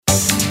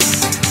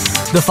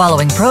The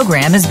following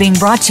program is being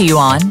brought to you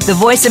on the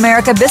Voice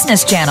America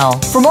Business Channel.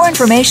 For more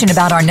information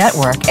about our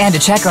network and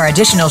to check our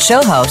additional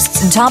show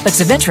hosts and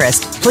topics of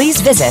interest, please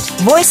visit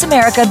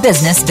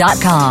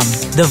voiceamericabusiness.com.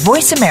 The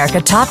Voice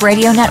America Talk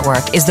Radio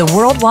Network is the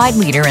worldwide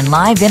leader in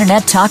live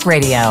Internet talk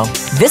radio.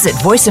 Visit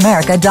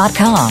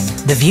voiceamerica.com.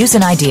 The views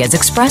and ideas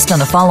expressed on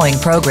the following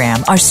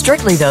program are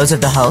strictly those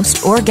of the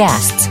host or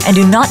guests and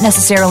do not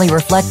necessarily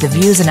reflect the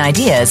views and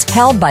ideas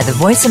held by the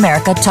Voice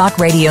America Talk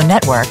Radio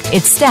Network,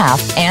 its staff,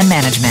 and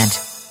management.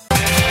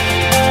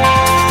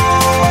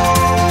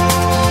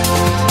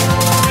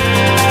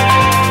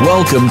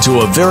 Welcome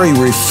to a very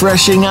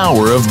refreshing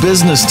hour of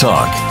business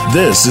talk.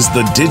 This is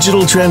the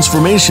digital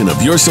transformation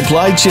of your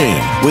supply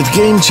chain with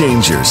Game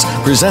Changers,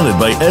 presented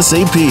by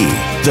SAP.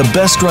 The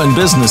best-run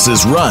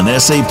businesses run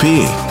SAP.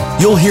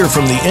 You'll hear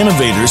from the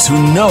innovators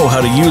who know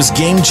how to use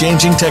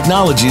game-changing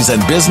technologies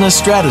and business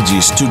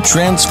strategies to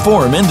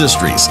transform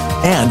industries.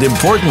 And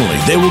importantly,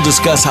 they will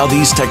discuss how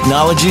these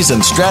technologies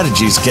and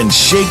strategies can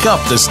shake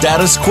up the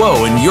status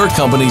quo in your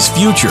company's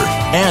future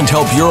and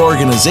help your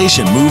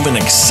organization move in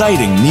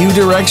exciting new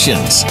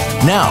directions.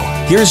 Now,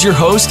 here's your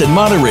host and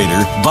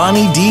moderator,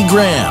 Bonnie D.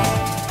 Graham.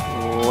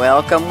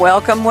 Welcome,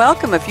 welcome,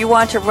 welcome. If you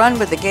want to run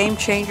with the Game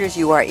Changers,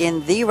 you are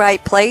in the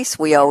right place.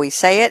 We always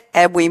say it,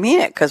 and we mean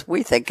it because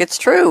we think it's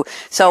true.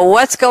 So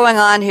what's going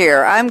on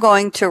here? I'm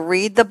going to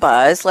read the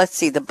buzz. Let's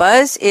see. The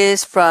buzz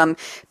is from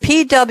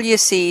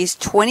PwC's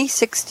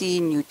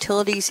 2016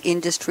 Utilities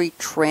Industry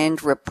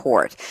Trend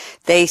Report.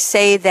 They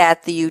say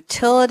that the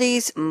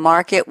utilities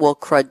market will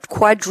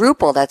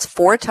quadruple. That's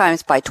 4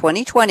 times by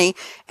 2020,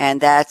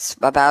 and that's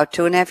about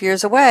 2.5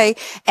 years away,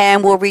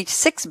 and will reach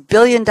 $6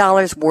 billion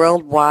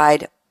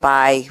worldwide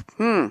by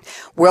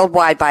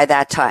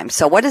that time.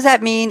 So what does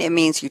that mean? It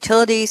means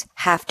utilities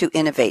have to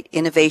innovate.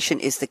 Innovation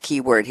is the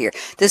key word here.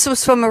 This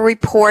was from a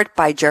report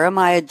by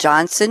Jeremiah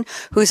Johnson,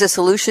 who's a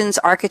solutions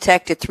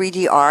architect at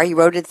 3DR. He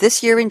wrote it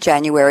this year in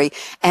January,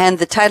 and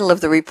the title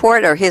of the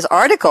report, or his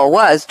article,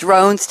 was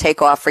Drones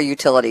Take Off for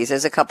Utilities.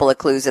 There's a couple of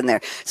clues in there.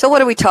 So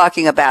what are we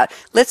talking about?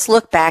 Let's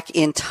look back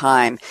in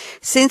time.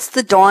 Since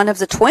the dawn of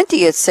the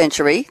 20th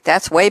century,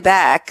 that's way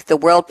back, the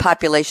world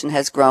population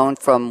has grown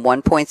from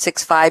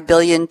 1.65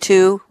 billion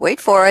to, wait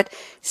for it,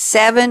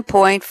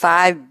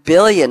 7.5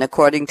 billion,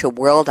 according to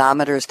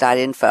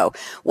Worldometers.info.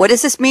 What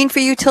does this mean for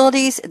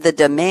utilities? The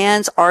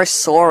demands are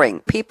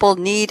soaring. People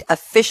need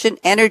efficient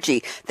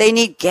energy. They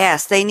need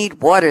gas. They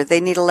need water. They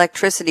need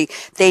electricity.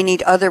 They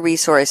need other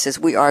resources.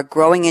 We are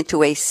growing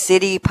into a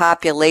city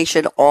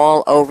population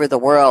all over the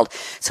world.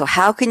 So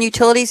how can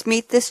utilities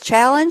meet this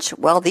challenge?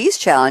 Well, these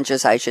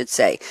challenges, I should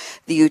say.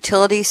 The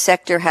utility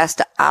sector has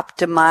to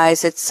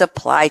optimize its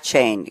supply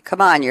chain.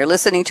 Come on, you're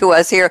listening to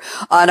us here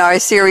on our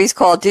series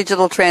called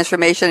Digital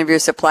Transformation of Your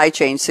Supply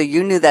Chain, so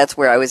you knew that's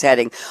where I was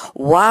heading.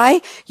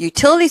 Why?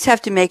 Utilities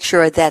have to make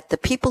sure that the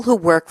people who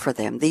work for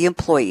them, the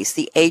employees,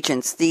 the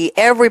agents,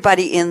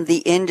 everybody in the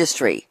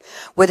industry,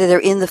 whether they're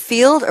in the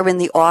field or in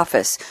the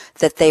office,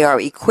 that they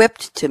are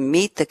equipped to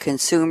meet the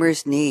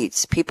consumer's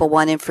needs. People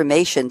want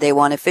information. They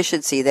want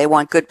efficiency. They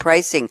want good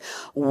pricing.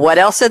 What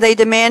else are they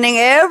demanding?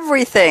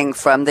 Everything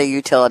from the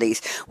utilities.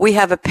 We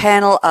have a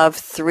panel of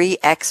 3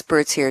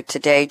 experts here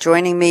today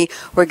joining me.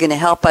 We're going to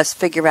help us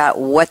figure out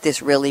what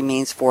this really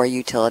means for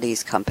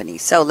utilities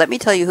companies. So let me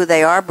tell you who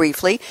they are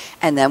briefly,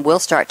 and then we'll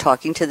start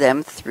talking to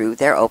them through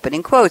their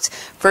opening quotes.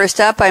 First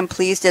up, I'm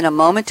pleased in a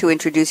moment to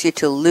introduce you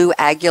to Lou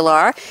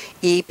Aguilar,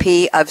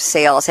 EP of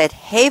Sales at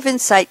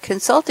Havensight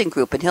Consulting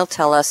Group, and he'll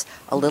tell us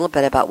a little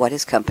bit about what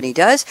his company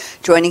does.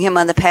 Joining him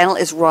on the panel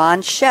is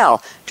Ron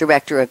Schell,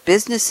 Director of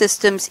Business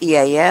Systems,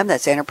 EAM,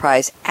 that's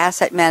Enterprise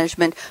Asset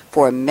Management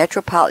for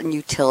Metropolitan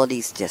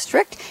Utilities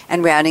District.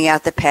 And rounding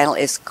out the panel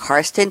is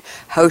Karsten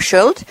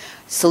Hauschild,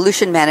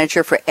 Solution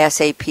Manager for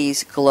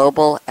SAP's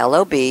Global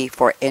LOB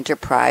for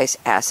Enterprise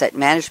Asset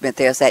Management.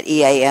 There's that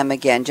EAM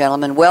again.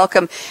 Gentlemen,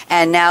 welcome.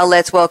 And now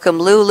let's welcome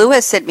Lou. Lou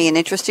has sent me an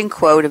interesting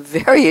quote, a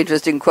very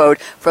interesting quote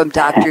from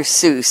Dr.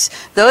 Seuss.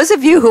 Those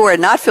of you who are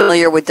not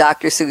familiar with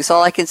Dr. Seuss,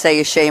 all I can say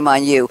is shame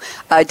on you.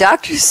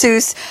 Dr.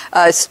 Seuss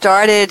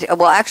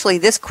actually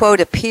this quote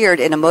appeared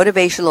in a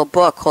motivational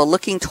book called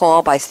Looking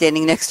Tall by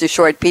Standing Next to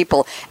Short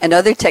People and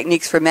Other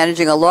Techniques for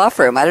Managing a Law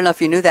Firm. I don't know if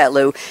you knew that,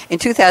 Lou. In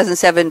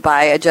 2007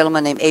 by a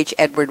gentleman named H.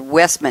 Edward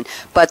Westman.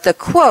 But the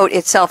quote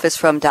itself is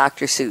from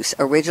Dr. Seuss,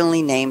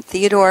 originally named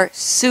Theodore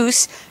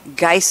Seuss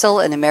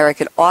Geisel, an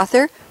American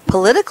author,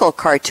 political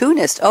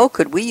cartoonist. Oh,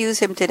 could we use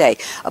him today?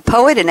 A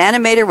poet, an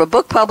animator, a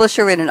book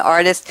publisher, and an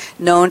artist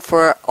known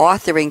for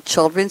authoring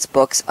children's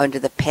books under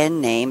the pen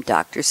name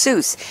Dr.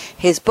 Seuss.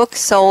 His book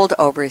sold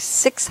over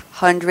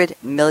 600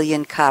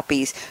 million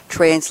copies,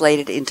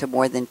 translated into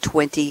more than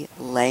 20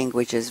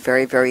 languages.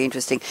 Very, very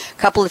interesting. A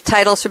couple of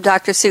titles from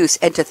Dr. Seuss.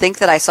 And to think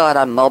that I saw it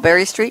on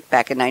Mulberry Street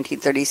back in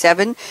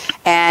 1937.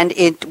 And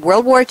in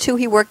World War II,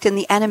 he worked in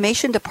the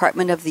animation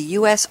department of the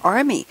U.S.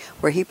 Army,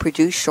 where he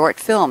produced short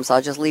films.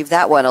 I'll just leave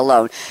that one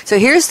alone. So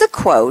here's the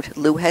quote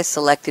Lou has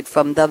selected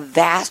from the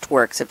vast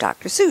works of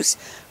Dr. Seuss.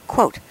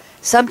 Quote,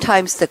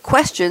 "Sometimes the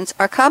questions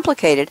are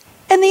complicated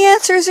And the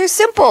answers are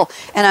simple.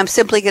 And I'm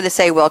simply going to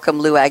say welcome,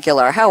 Lou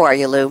Aguilar. How are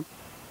you, Lou?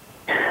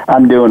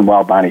 I'm doing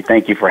well, Bonnie.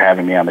 Thank you for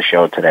having me on the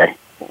show today.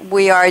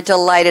 We are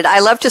delighted. I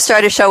love to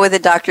start a show with a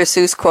Dr.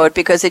 Seuss quote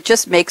because it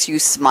just makes you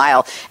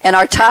smile. And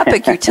our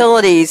topic,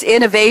 utilities,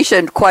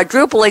 innovation,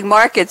 quadrupling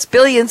markets,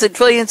 billions and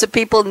trillions of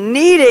people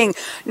needing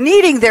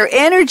their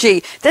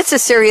energy. That's a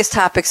serious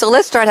topic. So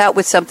let's start out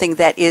with something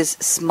that is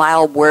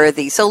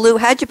smile-worthy. So, Lou,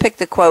 how'd you pick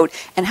the quote,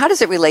 and how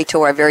does it relate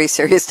to our very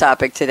serious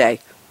topic today?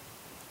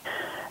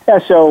 Yeah,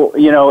 so,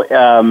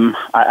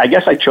 I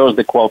guess I chose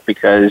the quote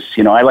because,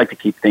 I like to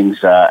keep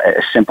things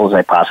as simple as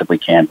I possibly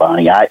can,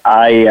 Bonnie.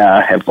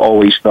 I have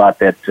always thought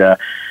that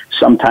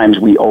sometimes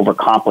we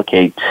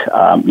overcomplicate,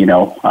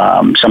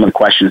 some of the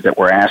questions that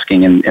we're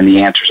asking, and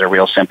the answers are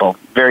real simple.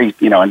 Very,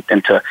 and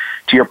to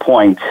your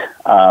point,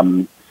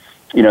 directly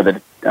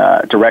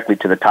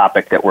to the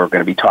topic that we're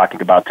going to be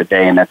talking about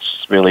today, and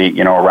that's really,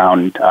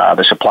 around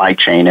the supply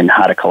chain and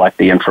how to collect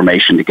the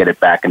information to get it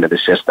back into the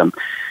system.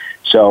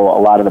 So a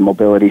lot of the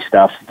mobility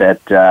stuff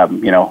that,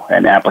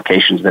 and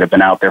applications that have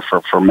been out there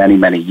for many,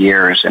 many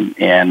years. And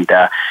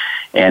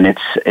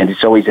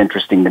it's always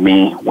interesting to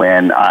me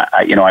when,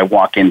 I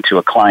walk into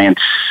a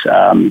client's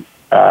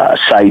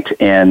site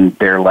and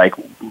they're like,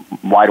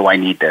 why do I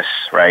need this,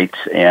 right?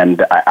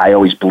 And I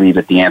always believe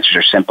that the answers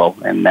are simple,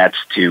 and that's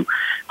to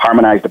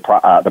harmonize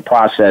the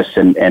process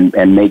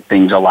and make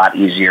things a lot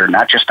easier,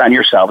 not just on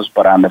yourselves,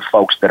 but on the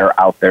folks that are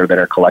out there that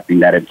are collecting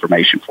that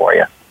information for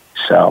you.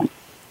 So...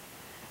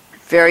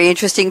 Very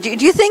interesting. Do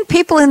you think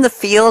people in the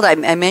field, I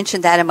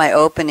mentioned that in my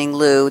opening,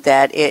 Lou,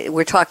 that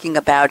we're talking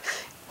about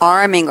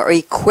arming or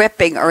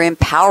equipping or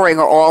empowering,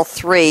 or all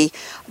three,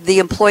 the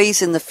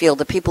employees in the field,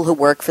 the people who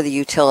work for the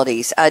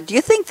utilities. Do you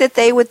think that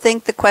they would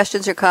think the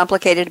questions are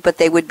complicated, but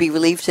they would be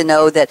relieved to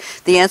know that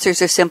the answers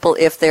are simple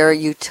if their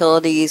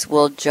utilities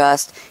will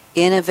just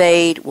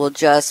innovate, will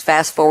just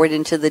fast forward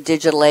into the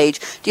digital age?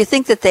 Do you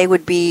think that they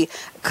would be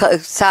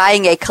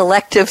sighing a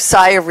collective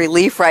sigh of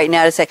relief right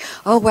now to say,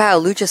 oh, wow,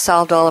 Lou just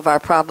solved all of our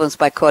problems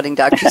by quoting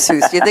Dr.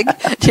 Seuss? Do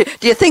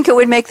you think it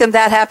would make them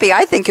that happy?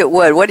 I think it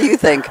would. What do you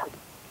think?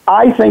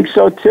 I think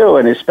so too,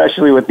 and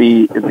especially with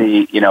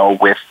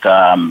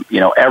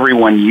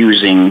everyone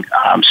using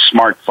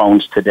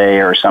smartphones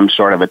today, or some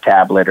sort of a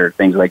tablet or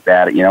things like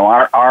that.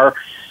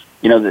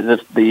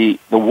 The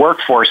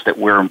workforce that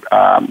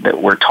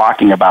we're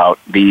talking about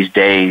these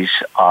days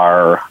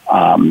are,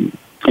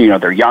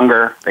 they're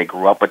younger. They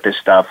grew up with this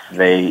stuff.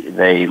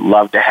 They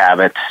love to have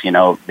it.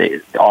 All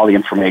the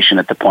information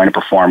at the point of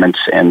performance.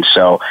 And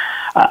so,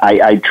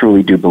 I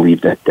truly do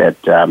believe that they're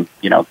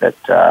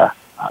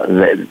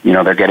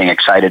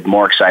getting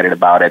more excited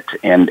about it.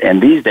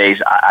 And these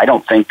days, I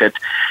don't think that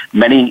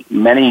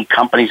many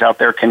companies out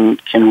there can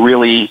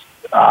really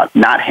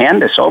not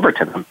hand this over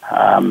to them.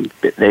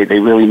 They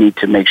really need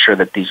to make sure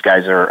that these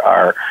guys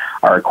are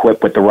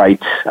equipped with the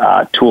right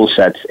tool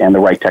sets and the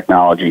right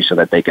technology so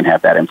that they can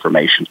have that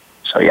information.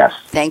 So, yes.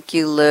 Thank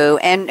you, Lou.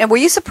 And were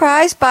you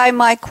surprised by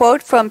my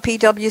quote from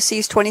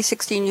PwC's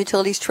 2016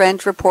 Utilities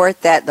Trends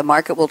Report that the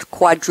market will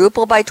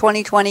quadruple by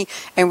 2020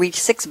 and reach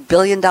 $6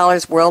 billion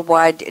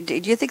worldwide? Do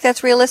you think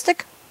that's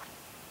realistic?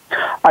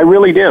 I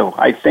really do.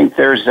 I think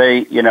there is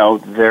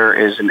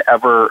an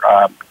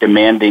ever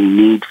demanding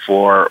need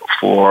for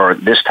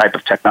this type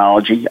of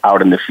technology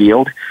out in the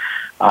field,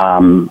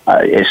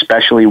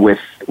 especially with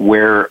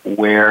where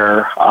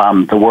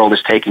the world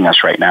is taking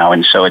us right now.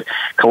 And so,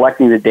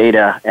 collecting the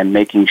data and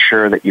making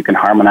sure that you can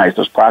harmonize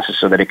those processes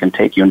so that it can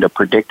take you into a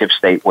predictive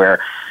state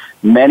where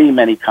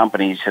many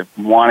companies have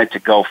wanted to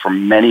go for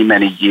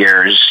many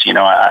years.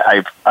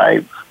 I've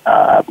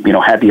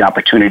had the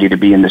opportunity to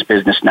be in this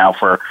business now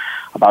for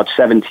about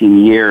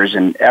 17 years,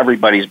 and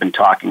everybody's been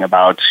talking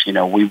about,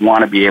 we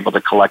want to be able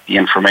to collect the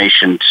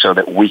information so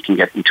that we can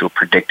get into a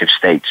predictive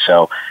state.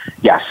 So,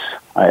 yes,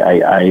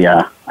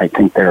 I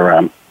think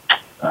they're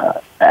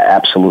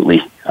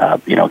absolutely,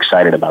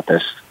 excited about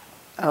this.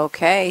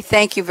 Okay.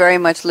 Thank you very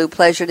much, Lou.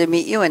 Pleasure to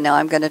meet you. And now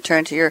I'm going to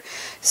turn to your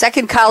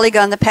second colleague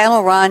on the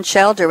panel, Ron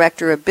Schell,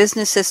 Director of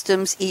Business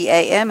Systems,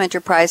 EAM,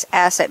 Enterprise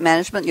Asset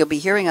Management. You'll be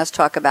hearing us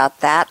talk about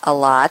that a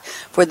lot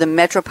for the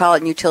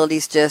Metropolitan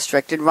Utilities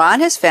District. And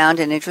Ron has found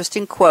an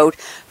interesting quote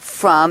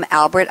from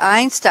Albert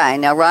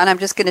Einstein. Now, Ron, I'm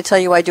just going to tell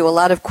you I do a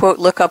lot of, quote,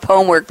 look-up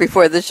homework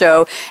before the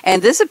show,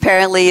 and this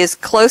apparently is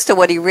close to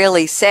what he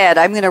really said.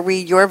 I'm going to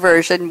read your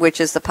version,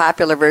 which is the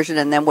popular version,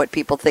 and then what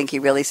people think he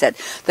really said.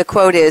 The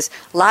quote is,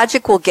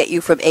 logic will get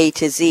you from A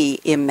to Z.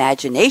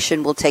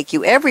 Imagination will take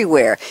you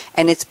everywhere.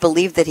 And it's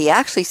believed that he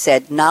actually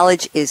said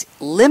knowledge is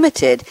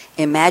limited.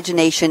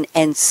 Imagination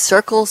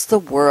encircles the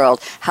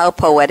world. How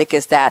poetic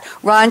is that?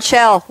 Ron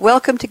Schell,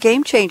 welcome to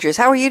Game Changers.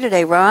 How are you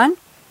today, Ron?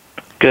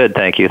 Good,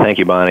 thank you. Thank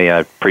you, Bonnie. I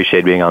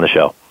appreciate being on the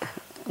show.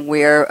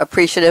 We're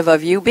appreciative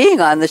of you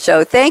being on the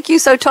show. Thank you.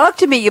 So talk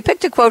to me. You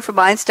picked a quote from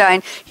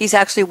Einstein. He's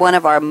actually one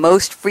of our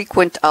most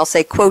frequent, I'll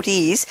say,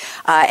 quotees.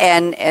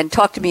 And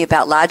talk to me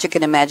about logic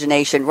and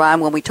imagination.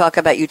 Ron, when we talk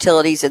about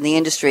utilities in the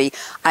industry,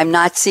 I'm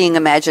not seeing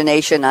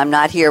imagination. I'm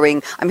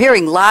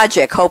hearing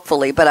logic,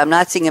 hopefully, but I'm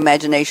not seeing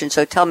imagination.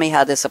 So tell me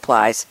how this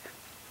applies.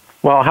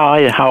 Well,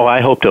 how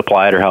I hope to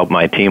apply it, or how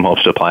my team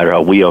hopes to apply it, or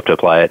how we hope to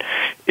apply it,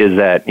 is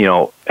that,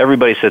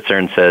 everybody sits there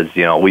and says,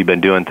 we've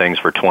been doing things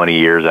for 20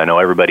 years. I know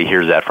everybody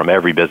hears that from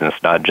every business,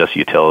 not just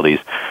utilities.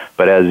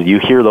 But as you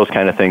hear those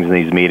kind of things in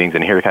these meetings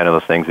and hear kind of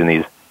those things in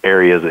these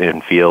areas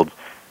and fields,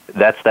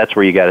 that's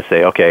where you got to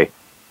say, okay,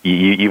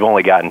 you've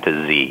only gotten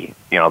to Z.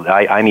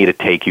 I need to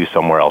take you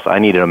somewhere else. I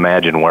need to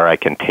imagine where I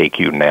can take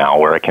you now,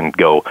 where I can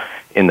go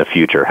in the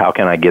future. How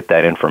can I get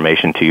that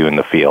information to you in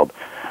the field?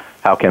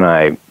 How can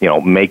I,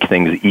 make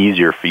things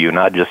easier for you,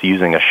 not just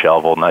using a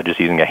shovel, not just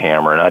using a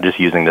hammer, not just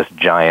using this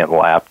giant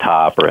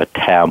laptop or a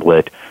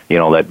tablet,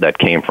 that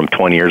came from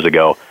 20 years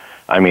ago.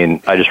 I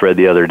mean, I just read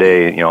the other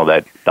day,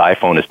 that the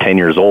iPhone is 10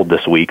 years old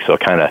this week, so it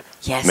kind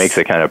of makes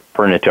it kind of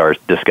pertinent to our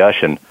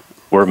discussion.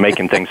 We're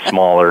making things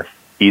smaller,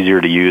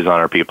 easier to use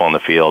on our people in the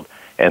field,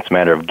 and it's a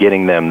matter of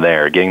getting them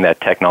there, getting that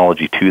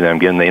technology to them,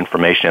 getting the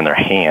information in their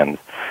hands.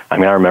 I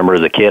mean, I remember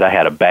as a kid, I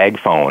had a bag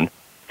phone,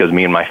 because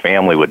me and my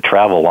family would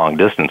travel long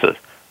distances.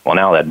 Well,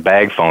 now that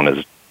bag phone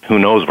is, who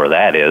knows where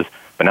that is,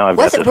 but now I've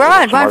got this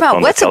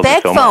smartphone. What's a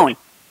bag phone?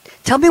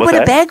 Tell me what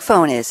a bag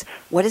phone is.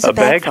 What is a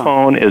bag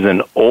phone? A bag phone is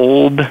an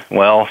old,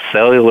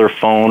 cellular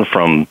phone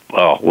from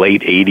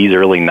late 80s,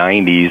 early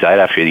 90s. I'd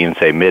actually even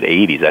say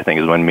mid-80s, I think,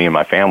 is when me and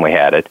my family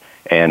had it.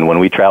 And when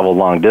we traveled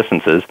long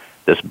distances,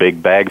 this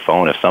big bag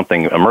phone, if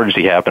something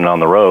emergency happened on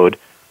the road,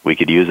 we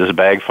could use this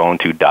bag phone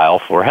to dial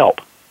for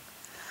help.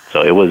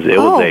 So it was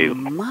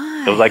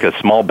like a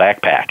small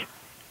backpack.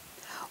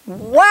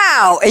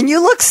 Wow, and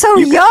you look so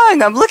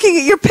young. I'm looking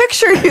at your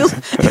picture. You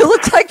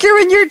look like you're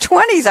in your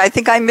 20s. I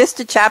think I missed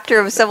a chapter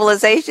of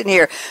civilization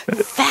here.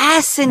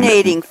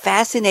 Fascinating.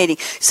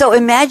 So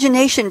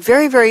imagination,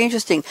 very, very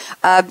interesting.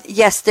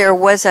 Yes, there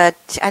was I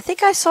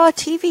think I saw a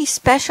TV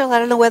special. I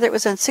don't know whether it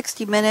was on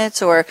 60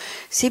 Minutes or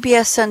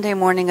CBS Sunday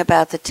Morning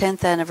about the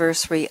 10th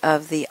anniversary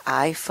of the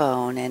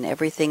iPhone and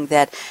everything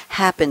that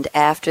happened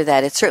after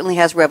that. It certainly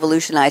has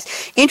revolutionized.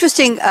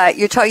 Interesting,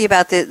 you're talking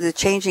about the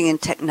changing in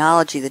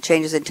technology, the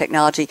changes in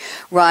technology.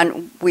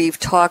 Ron, we've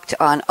talked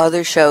on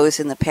other shows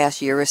in the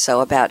past year or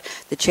so about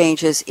the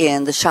changes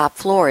in the shop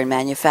floor in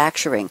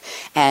manufacturing.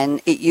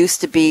 And it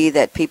used to be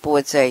that people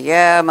would say,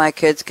 yeah, my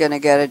kid's going to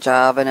get a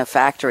job in a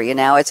factory. And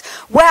now it's,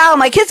 wow,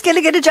 my kid's going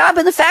to get a job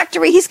in the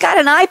factory. He's got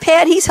an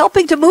iPad. He's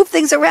helping to move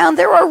things around.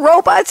 There are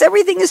robots.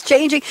 Everything is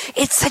changing.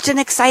 It's such an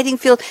exciting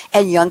field.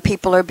 And young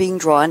people are being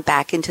drawn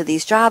back into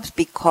these jobs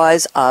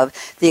because of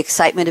the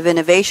excitement of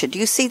innovation. Do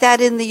you see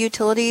that in the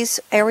utilities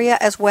area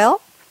as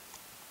well?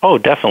 Oh,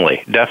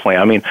 definitely.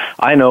 I mean,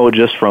 I know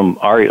just from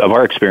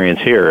our experience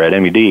here at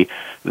MED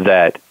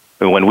that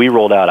when we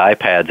rolled out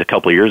iPads a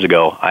couple of years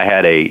ago, I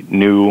had a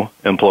new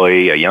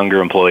employee, a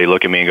younger employee,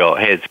 look at me and go,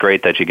 "Hey, it's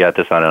great that you got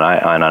this on an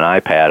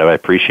iPad. I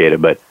appreciate it,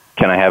 but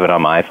can I have it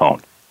on my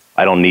iPhone?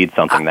 I don't need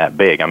something that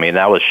big." I mean,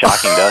 that was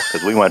shocking to us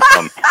because we went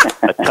from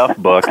a tough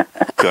book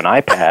to an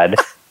iPad,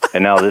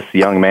 and now this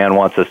young man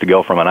wants us to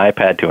go from an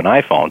iPad to an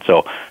iPhone.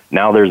 So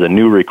now there's a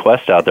new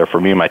request out there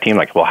for me and my team,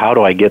 like, well, how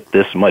do I get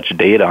this much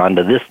data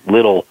onto this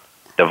little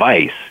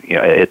device?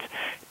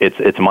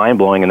 It's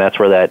mind-blowing, and that's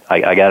where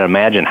I got to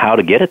imagine how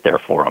to get it there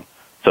for him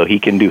so he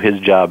can do his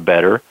job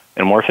better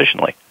and more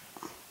efficiently.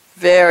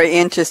 Very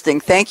interesting.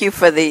 Thank you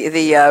for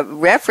the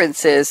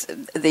references,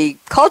 the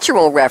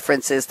cultural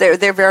references.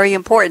 They're very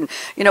important.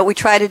 We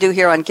try to do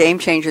here on Game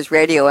Changers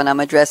Radio, and I'm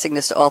addressing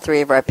this to all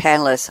three of our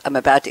panelists. I'm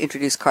about to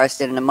introduce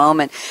Karsten in a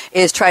moment,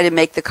 is try to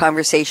make the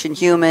conversation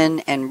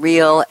human and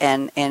real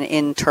and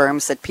in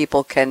terms that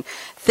people can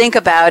think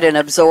about and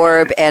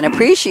absorb and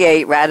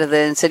appreciate rather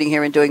than sitting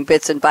here and doing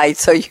bits and bytes.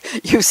 So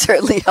you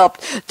certainly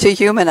helped to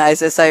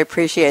humanize us. I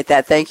appreciate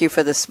that. Thank you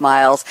for the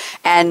smiles.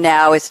 And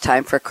now it's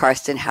time for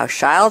Karsten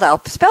Hauschild.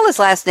 I'll spell his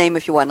last name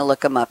if you want to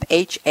look him up.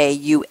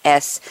 Hauschhild,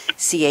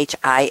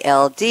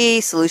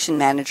 Solution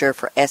Manager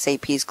for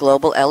SAP's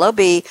Global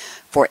LOB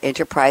for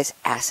Enterprise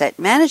Asset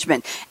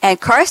Management.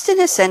 And Karsten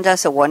has sent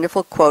us a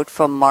wonderful quote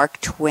from Mark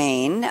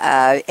Twain.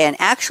 And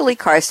actually,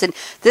 Karsten,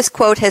 this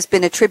quote has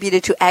been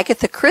attributed to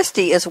Agatha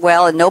Christie as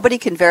well, and nobody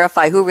can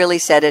verify who really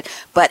said it,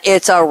 but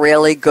it's a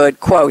really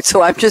good quote.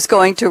 So I'm just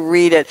going to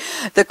read it.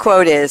 The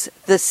quote is,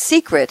 "The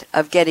secret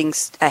of getting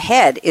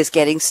ahead is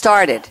getting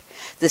started.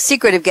 The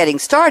secret of getting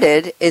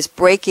started is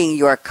breaking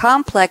your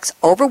complex,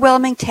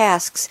 overwhelming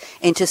tasks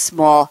into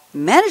small,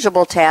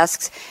 manageable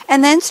tasks,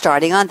 and then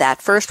starting on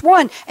that first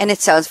one." And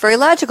it sounds very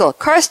logical.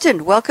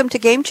 Karsten, welcome to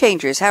Game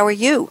Changers. How are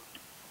you?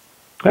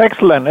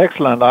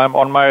 Excellent. I'm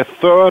on my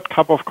third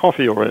cup of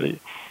coffee already.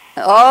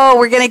 Oh,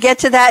 we're going to get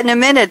to that in a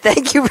minute.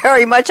 Thank you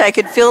very much. I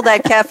could feel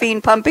that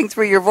caffeine pumping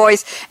through your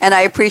voice, and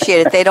I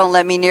appreciate it. They don't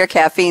let me near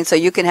caffeine, so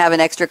you can have an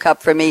extra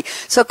cup for me.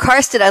 So,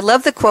 Karsten, I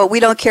love the quote. We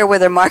don't care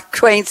whether Mark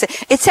Twain said.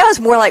 It sounds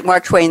more like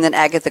Mark Twain than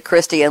Agatha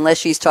Christie, unless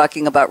she's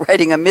talking about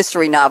writing a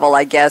mystery novel,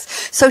 I guess.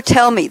 So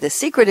tell me, the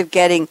secret of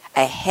getting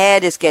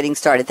ahead is getting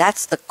started.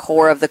 That's the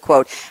core of the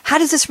quote. How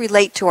does this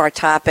relate to our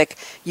topic,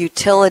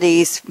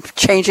 utilities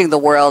changing the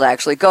world,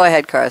 actually? Go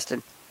ahead,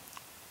 Karsten.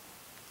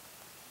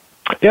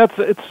 Yeah,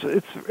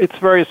 it's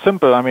very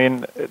simple. I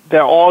mean,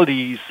 there are all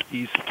these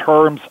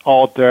terms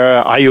out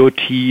there: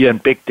 IoT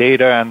and big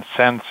data and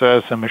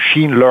sensors and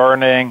machine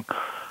learning,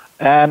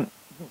 and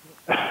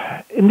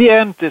in the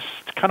end, this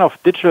kind of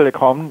digital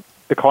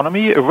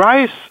economy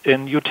arrives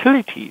in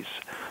utilities.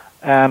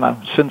 And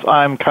since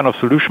I'm kind of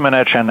solution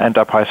manager and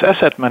enterprise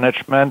asset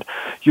management,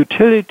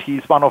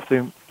 utilities, one of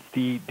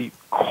the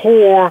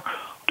core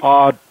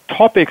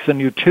topics in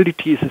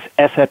utilities is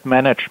asset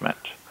management.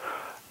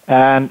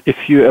 And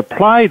if you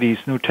apply these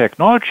new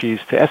technologies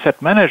to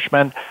asset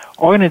management,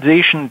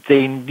 organizations,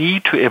 they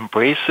need to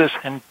embrace this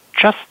and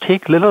just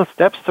take little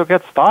steps to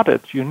get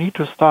started. You need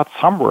to start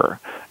somewhere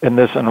in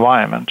this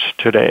environment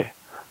today.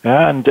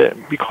 Yeah, and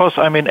because,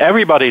 I mean,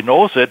 everybody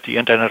knows it, the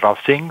Internet of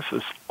Things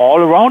is all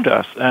around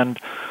us, and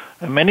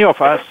many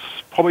of us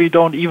probably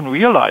don't even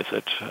realize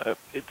it.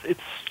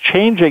 It's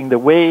changing the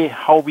way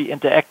how we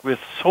interact with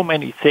so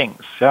many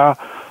things, yeah,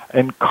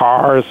 in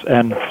cars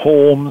and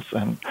homes,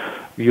 and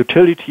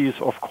utilities,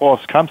 of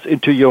course, comes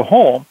into your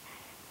home,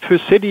 to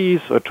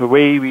cities, or to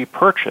way we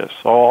purchase,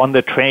 or on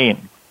the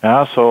train.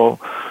 Yeah, so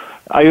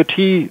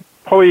IoT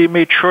probably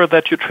made sure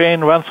that your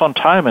train runs on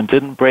time and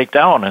didn't break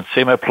down, and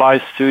same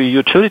applies to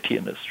utility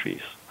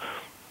industries.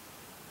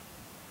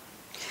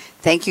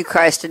 Thank you,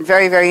 Karsten.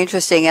 Very, very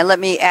interesting. And let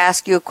me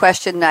ask you a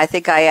question. I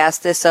think I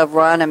asked this of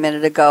Ron a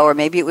minute ago, or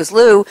maybe it was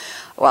Lou.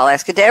 Well, I'll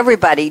ask it to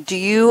everybody. Do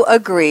you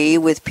agree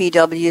with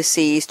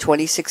PwC's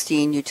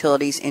 2016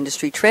 Utilities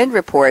Industry Trend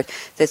Report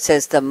that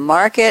says the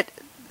market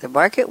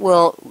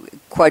will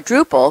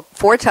quadruple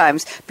 4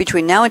 times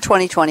between now and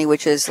 2020,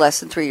 which is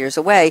less than 3 years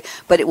away,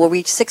 but it will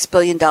reach $6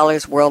 billion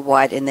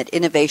worldwide, and that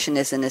innovation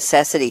is a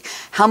necessity.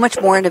 How much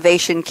more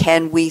innovation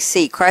can we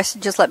see? Karsten,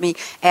 just let me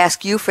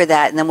ask you for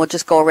that, and then we'll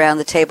just go around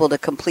the table to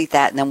complete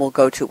that, and then we'll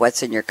go to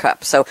what's in your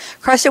cup. So,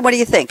 Karsten, what do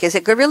you think? Is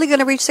it really going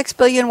to reach $6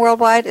 billion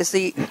worldwide? Is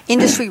the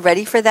industry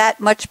ready for that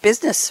much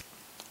business?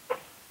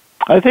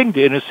 I think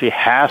the industry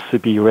has to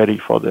be ready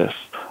for this.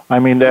 I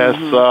mean,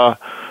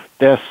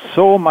 there's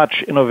so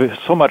much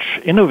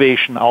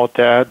innovation out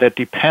there that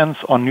depends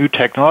on new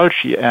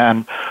technology,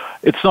 and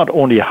it's not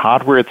only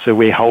hardware, it's the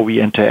way how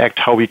we interact,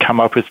 how we come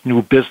up with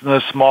new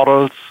business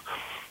models,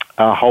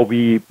 how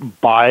we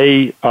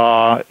buy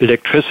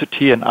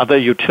electricity and other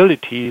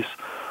utilities.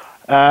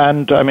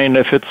 And I mean,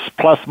 if it's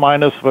plus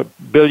minus a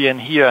billion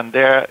here and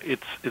there,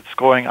 it's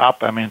going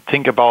up. I mean,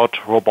 think about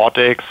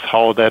robotics,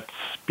 how that's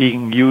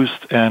being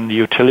used in the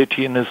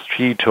utility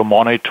industry to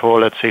monitor,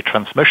 let's say,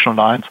 transmission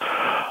lines.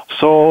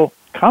 So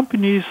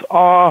companies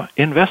are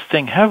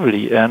investing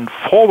heavily, and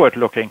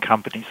forward-looking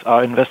companies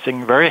are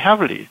investing very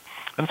heavily.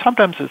 And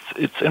sometimes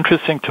it's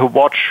interesting to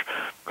watch,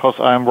 because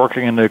I'm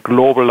working in a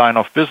global line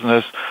of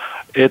business.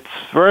 It's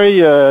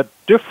very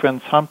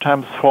different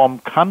sometimes from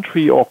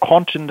country or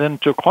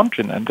continent to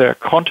continent. There are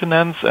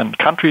continents and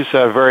countries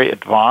that are very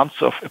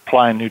advanced of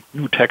applying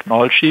new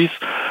technologies,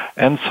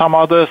 and some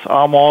others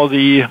are more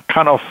the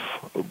kind of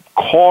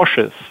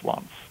cautious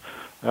ones.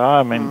 Yeah,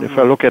 I mean, if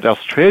I look at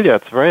Australia,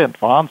 it's very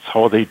advanced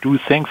how they do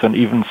things, and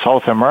even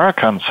South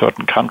America in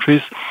certain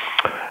countries.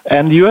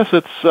 And the U.S.,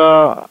 it's,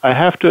 I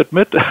have to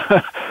admit,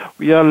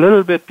 we are a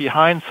little bit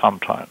behind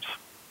sometimes.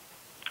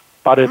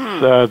 But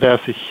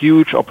there's a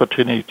huge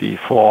opportunity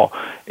for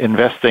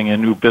investing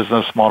in new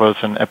business models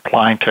and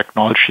applying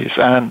technologies.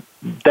 And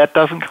that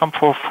doesn't come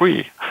for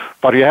free.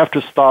 But you have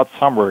to start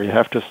somewhere. You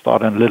have to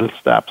start in little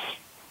steps.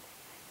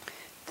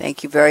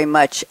 Thank you very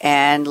much.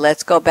 And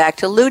let's go back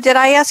to Lou. Did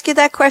I ask you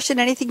that question?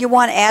 Anything you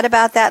want to add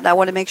about that? And I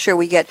want to make sure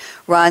we get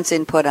Ron's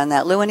input on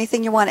that. Lou,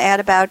 anything you want to add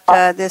about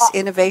this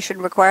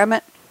innovation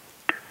requirement?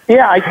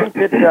 Yeah, I think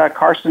that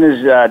Karsten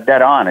is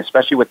dead on,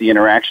 especially with the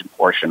interaction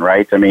portion,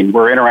 right? I mean,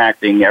 we're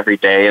interacting every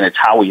day, and it's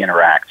how we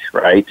interact,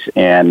 right?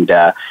 And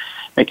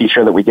making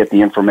sure that we get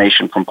the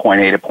information from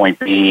point A to point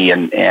B,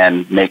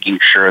 and making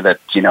sure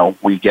that, you know,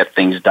 we get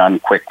things done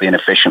quickly and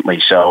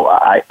efficiently. So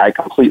I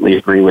completely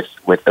agree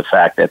with the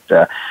fact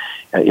that,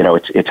 you know,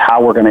 it's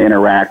how we're going to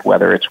interact,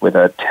 whether it's with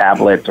a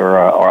tablet or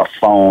a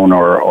phone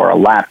or a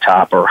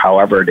laptop or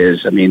however it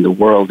is. I mean, the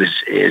world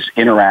is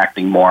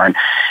interacting more,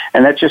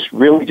 and that's just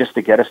really just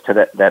to get us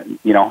to that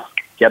you know,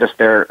 get us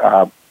there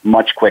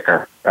much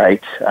quicker,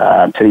 right?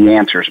 To the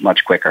answers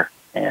much quicker.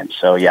 And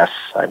so, yes,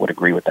 I would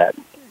agree with that.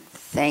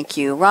 Thank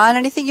you. Ron,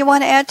 anything you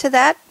want to add to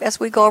that as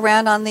we go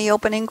around on the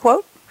opening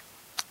quote?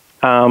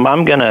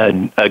 I'm going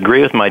to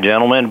agree with my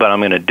gentleman, but I'm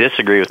going to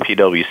disagree with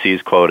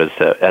PwC's quote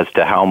as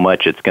to how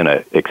much it's going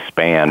to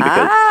expand.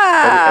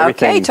 Because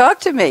okay,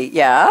 talk to me.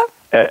 Yeah.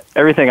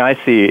 Everything I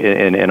see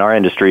in our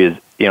industry is,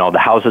 you know, the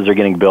houses are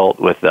getting built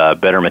with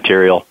better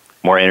material,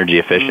 more energy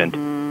efficient.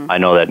 Mm-hmm. I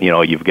know that, you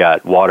know, you've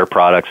got water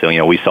products, and, you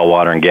know, we sell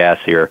water and gas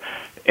here,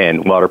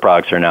 and water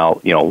products are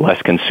now, you know,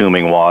 less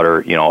consuming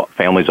water. You know,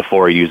 families of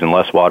 4 are using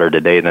less water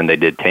today than they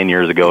did 10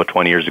 years ago,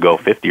 20 years ago,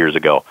 50 years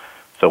ago.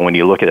 So when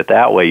you look at it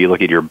that way, you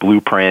look at your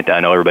blueprint.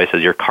 I know everybody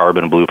says your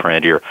carbon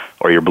blueprint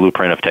or your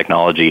blueprint of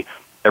technology.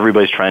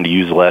 Everybody's trying to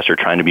use less or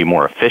trying to be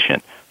more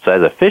efficient. So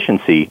as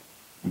efficiency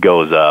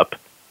goes up,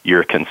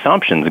 your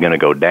consumption is going to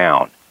go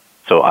down.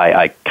 So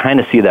I kind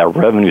of see that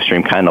revenue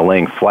stream kind of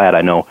laying flat.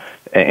 I know,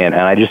 and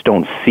I just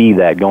don't see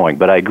that going.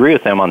 But I agree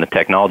with them on the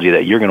technology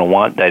that you're going to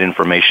want that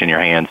information in your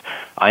hands.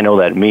 I know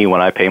that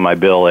when I pay my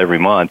bill every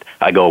month,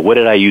 I go, what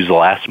did I use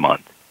last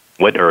month?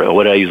 What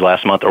did I use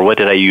last month, or what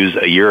did I use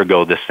a year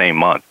ago this same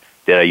month?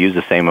 Did I use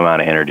the same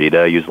amount of energy? Did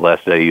I use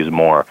less? Did I use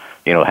more?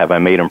 Have I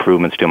made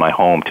improvements to my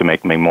home to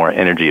make me more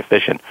energy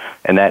efficient?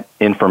 And that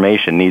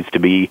information needs to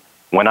be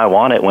when I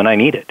want it, when I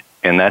need it.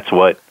 And that's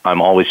what I'm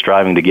always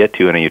striving to get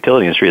to in a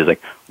utility industry is like,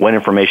 what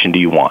information do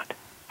you want?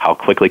 How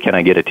quickly can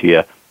I get it to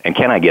you? And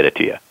can I get it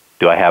to you?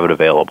 Do I have it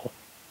available?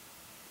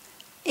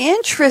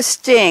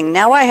 Interesting.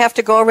 Now I have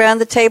to go around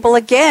the table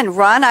again.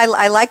 Ron,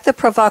 I like the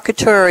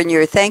provocateur in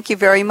you. Thank you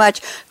very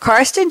much.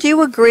 Karsten, do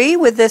you agree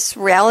with this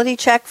reality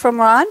check from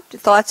Ron?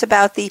 Thoughts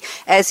about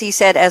as he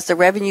said, as the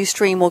revenue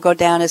stream will go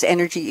down as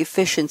energy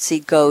efficiency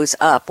goes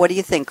up. What do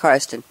you think,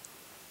 Karsten?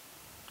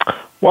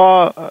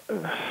 Well,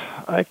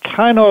 I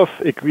kind of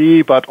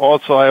agree, but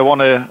also I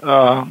want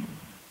to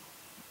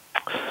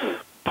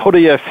put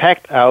a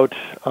fact out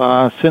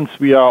since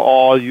we are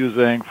all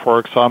using, for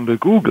example,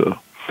 Google.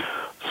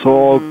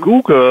 So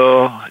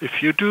Google,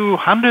 if you do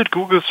 100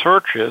 Google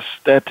searches,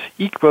 that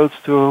equals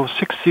to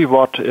 60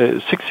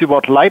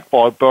 watt light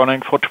bulb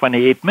burning for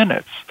 28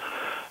 minutes.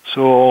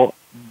 So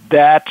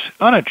that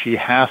energy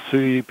has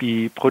to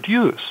be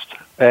produced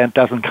and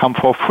doesn't come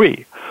for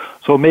free.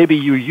 So maybe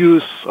you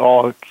use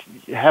or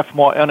have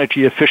more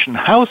energy efficient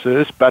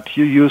houses, but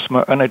you use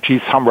more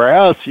energy somewhere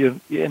else,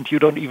 and you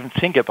don't even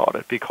think about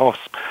it because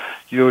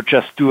you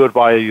just do it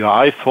via your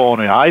iPhone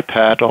or your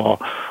iPad or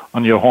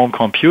on your home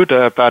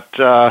computer. But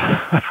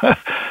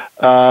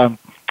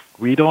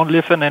we don't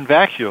live in a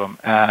vacuum,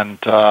 and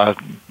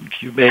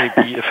you may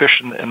be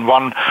efficient in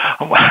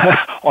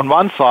on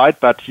one side,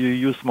 but you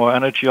use more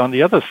energy on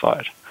the other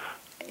side.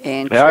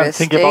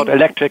 Interesting. Think about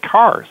electric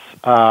cars.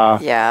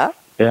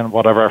 In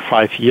whatever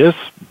 5 years,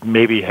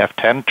 maybe have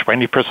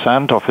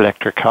 10-20% of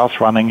electric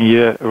cars running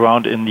here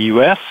around in the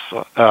U.S.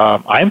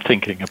 I'm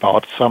thinking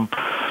about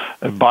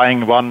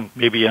buying one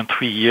maybe in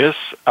 3 years,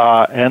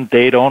 and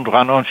they don't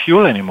run on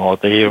fuel anymore.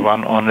 They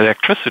run on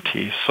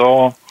electricity.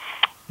 So,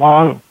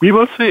 well, we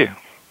will see.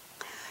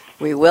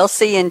 We will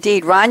see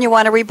indeed. Ron, you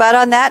want to rebut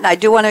on that? And I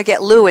do want to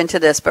get Lou into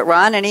this, but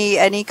Ron,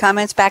 any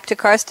comments back to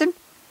Karsten?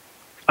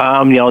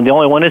 The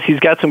only one is he's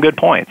got some good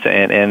points,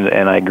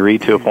 and I agree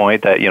to a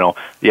point that,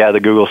 the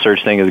Google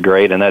search thing is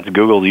great, and that's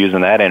Google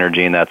using that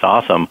energy, and that's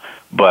awesome.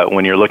 But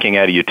when you're looking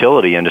at a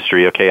utility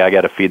industry, okay, I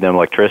got to feed them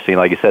electricity.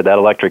 Like you said, that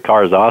electric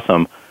car is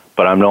awesome,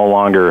 but I'm no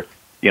longer,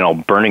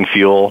 burning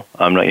fuel,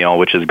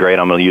 which is great.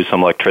 I'm going to use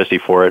some electricity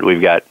for it.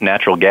 We've got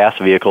natural gas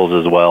vehicles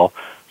as well,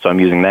 so I'm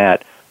using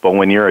that. But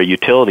when you're a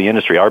utility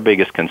industry, our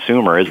biggest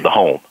consumer is the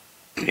home.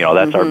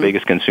 That's our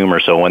biggest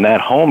consumer. So when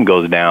that home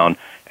goes down,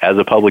 as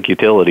a public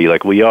utility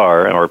like we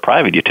are, or a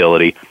private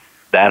utility,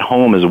 that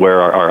home is where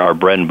our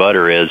bread and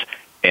butter is,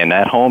 and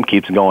that home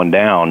keeps going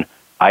down.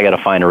 I got to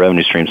find a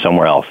revenue stream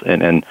somewhere else.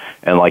 And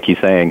like he's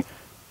saying,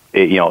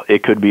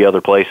 it could be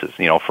other places.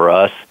 For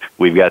us,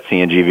 we've got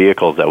CNG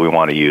vehicles that we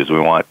want to use. We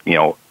want,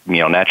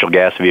 natural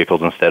gas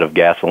vehicles instead of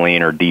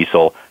gasoline or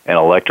diesel, and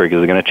electric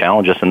is going to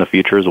challenge us in the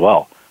future as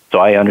well. So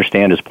I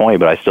understand his point,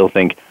 but I still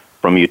think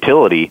from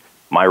utility,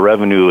 my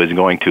revenue is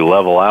going to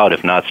level out,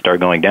 if not start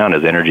going down,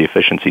 as energy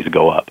efficiencies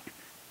go up.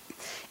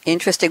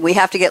 Interesting. We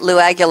have to get Lou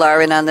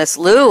Aguilar in on this.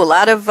 Lou, a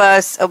lot of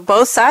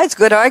both sides,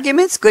 good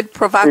arguments, good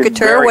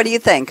provocateur. What do you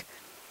think?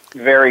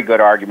 Very good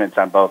arguments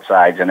on both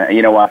sides. And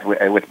you know what,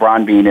 with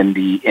Ron being in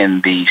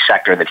the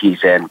sector that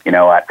he's in,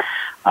 I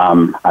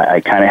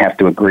kind of have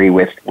to agree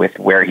with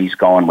where he's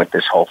going with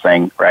this whole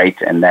thing,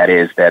 right? And that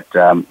is that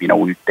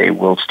they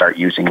will start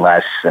using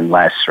less and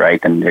less, right?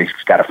 And he's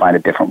got to find a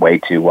different way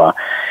to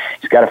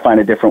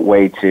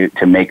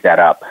make that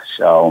up.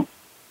 So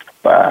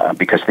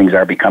because things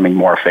are becoming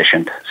more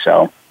efficient.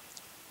 So.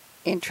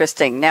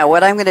 Interesting. Now,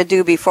 what I'm going to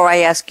do before I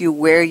ask you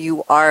where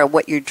you are,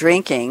 what you're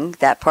drinking,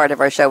 that part of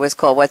our show is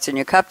called What's in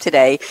Your Cup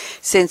today,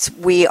 since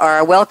we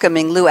are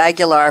welcoming Lou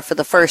Aguilar for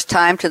the first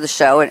time to the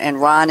show, and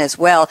Ron as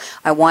well,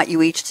 I want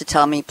you each to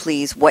tell me,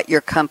 please, what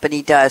your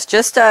company does.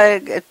 Just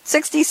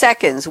 60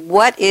 seconds.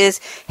 What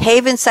is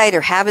Havensight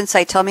or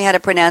Havensight? Tell me how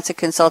to pronounce a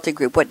consulting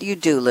group. What do you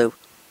do, Lou?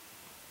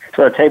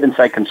 So it's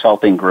Havensight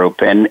Consulting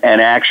Group, and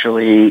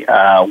actually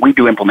we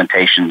do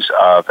implementations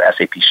of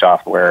SAP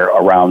software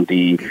around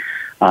the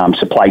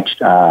supply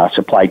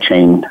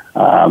chain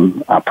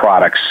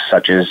products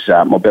such as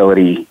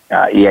mobility,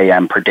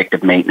 EAM,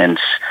 predictive maintenance,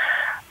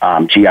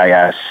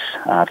 GIS,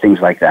 things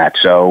like that.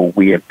 So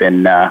we've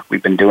been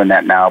doing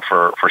that now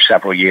for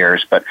several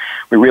years. But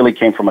we really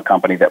came from a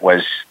company that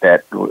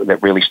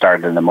really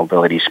started in the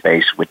mobility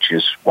space, which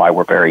is why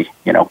we're very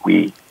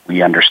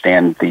we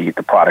understand the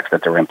products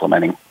that they're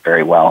implementing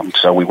very well. And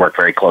so we work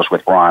very close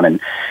with Ron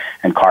and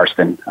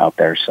Karsten out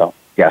there. So.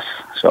 Yes,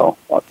 so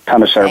a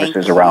ton of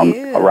services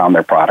around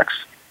their products.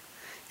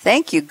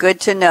 Thank you. Good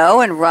to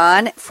know. And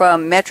Ron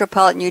from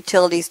Metropolitan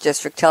Utilities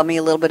District, tell me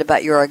a little bit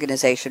about your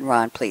organization,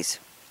 Ron, please.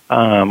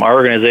 Our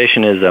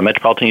organization is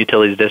Metropolitan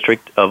Utilities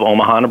District of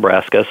Omaha,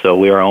 Nebraska, so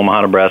we are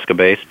Omaha, Nebraska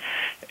based,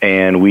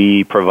 and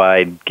we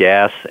provide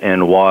gas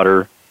and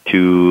water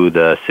to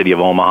the city of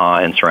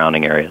Omaha and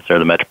surrounding areas, or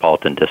the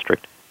Metropolitan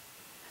District.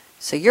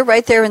 So you're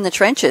right there in the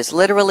trenches,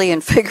 literally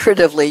and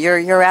figuratively.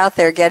 You're out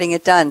there getting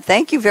it done.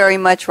 Thank you very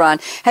much, Ron.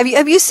 Have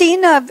you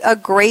seen a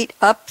great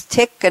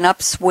uptick, an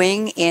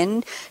upswing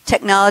in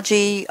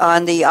technology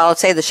on I'll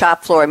say the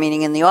shop floor,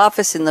 meaning in the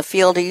office, in the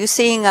field? Are you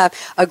seeing a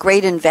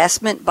great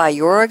investment by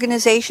your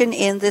organization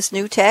in this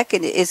new tech?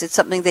 And is it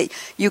something that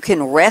you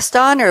can rest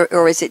on,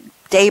 or is it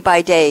day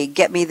by day,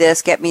 get me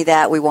this, get me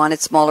that, we want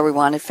it smaller, we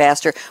want it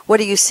faster? What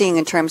are you seeing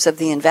in terms of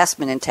the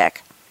investment in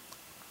tech?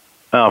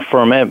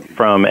 From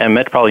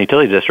Metropolitan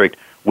Utilities District,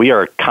 we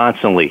are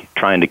constantly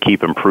trying to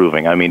keep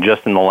improving. I mean,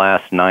 just in the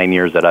last 9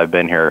 years that I've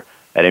been here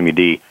at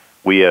MUD,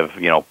 we have,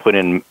 put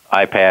in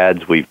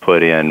iPads, we've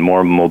put in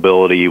more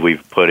mobility,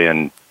 we've put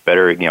in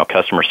better,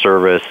 customer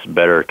service,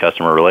 better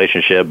customer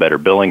relationship, better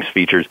billings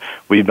features.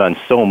 We've done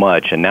so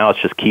much, and now it's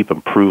just keep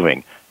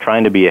improving,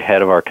 trying to be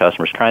ahead of our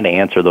customers, trying to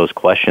answer those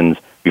questions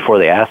before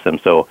they ask them.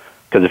 So,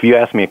 because if you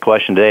ask me a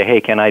question today,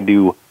 hey, can I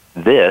do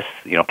this?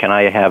 Can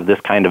I have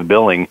this kind of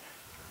billing?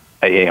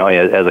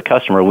 As a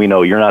customer, we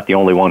know you're not the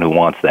only one who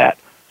wants that.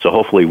 So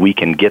hopefully we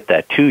can get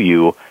that to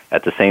you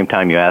at the same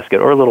time you ask it,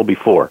 or a little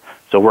before.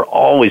 So we're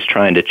always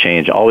trying to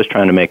change, always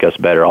trying to make us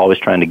better, always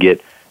trying to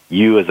get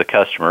you as a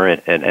customer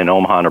in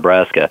Omaha,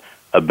 Nebraska,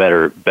 a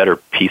better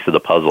piece of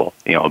the puzzle,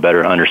 a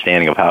better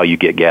understanding of how you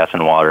get gas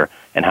and water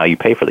and how you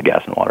pay for the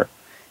gas and water.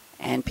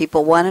 And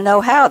people want to know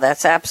how.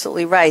 That's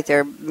absolutely right. There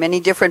are many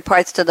different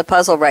parts to the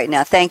puzzle right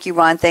now. Thank you,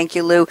 Ron. Thank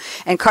you, Lou.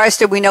 And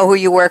Karsten, we know who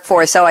you work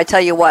for. So I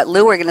tell you what,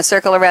 Lou, we're going to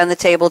circle around the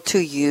table to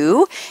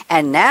you.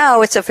 And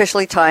now it's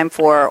officially time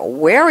for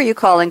where are you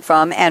calling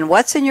from and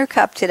what's in your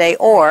cup today?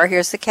 Or,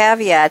 here's the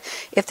caveat,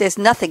 if there's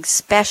nothing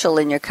special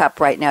in your cup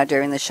right now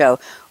during the show,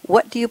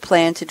 what do you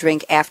plan to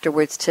drink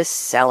afterwards to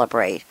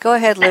celebrate? Go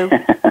ahead, Lou.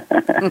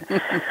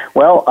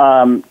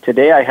 Well,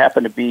 today I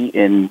happen to be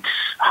in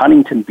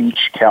Huntington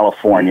Beach,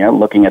 California,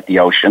 looking at the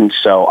ocean.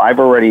 So I've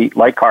already,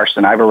 like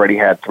Karsten, I've already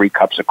had 3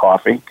 cups of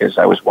coffee because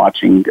I was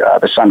watching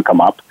the sun come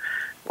up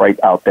right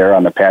out there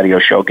on the patio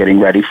show, getting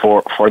ready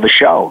for the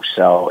show.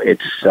 So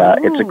it's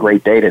a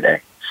great day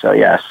today. So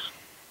yes.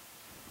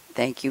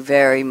 Thank you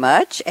very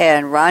much.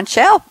 And Ron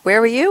Schell,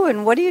 where are you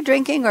and what are you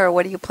drinking or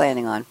what are you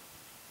planning on?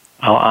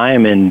 Well, I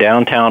am in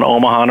downtown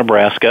Omaha,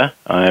 Nebraska.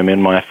 I'm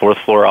in my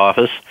 4th floor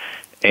office,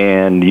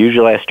 and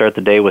usually I start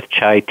the day with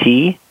chai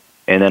tea,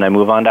 and then I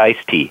move on to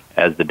iced tea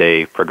as the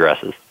day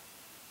progresses.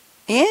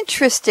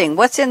 Interesting.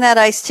 What's in that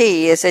iced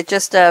tea? Is it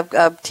just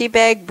a tea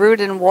bag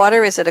brewed in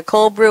water? Is it a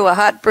cold brew, a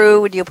hot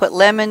brew? Do you put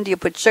lemon? Do you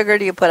put sugar?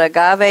 Do you put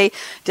agave?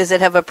 Does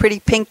it have a pretty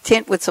pink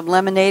tint with some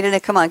lemonade in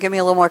it? Come on, give me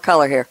a little more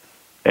color here.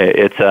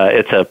 It's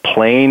a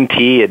plain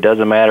tea. It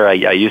doesn't matter.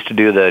 I used to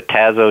do the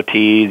Tazo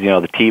teas,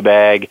 the tea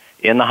bag.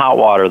 In the hot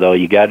water, though,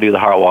 you got to do the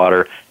hot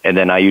water, and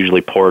then I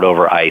usually pour it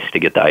over ice to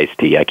get the iced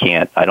tea. I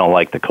don't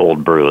like the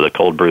cold brew. The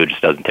cold brew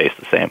just doesn't taste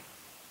the same.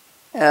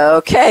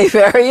 Okay,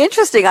 very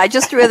interesting. I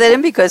just threw that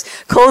in because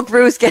cold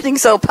brew is getting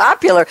so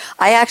popular.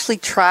 I actually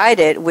tried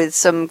it with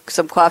some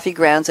coffee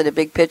grounds in a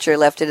big pitcher,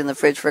 left it in the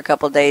fridge for a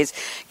couple of days,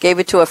 gave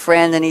it to a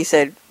friend, and he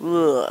said,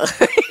 ugh.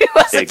 He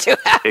wasn't too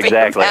happy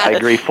Exactly. about I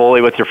agree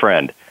fully with your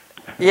friend.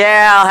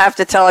 Yeah, I'll have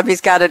to tell him he's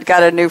got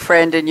a new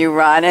friend in you,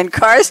 Ron. And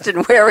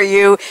Karsten, where are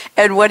you,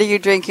 and what are you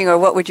drinking, or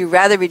what would you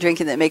rather be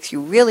drinking that makes you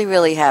really,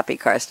 really happy,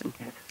 Karsten?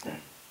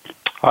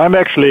 I'm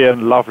actually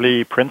in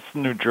lovely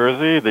Princeton, New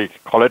Jersey, the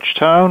college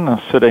town,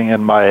 sitting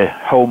in my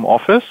home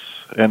office,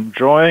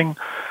 enjoying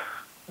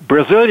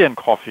Brazilian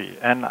coffee.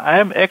 And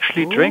I'm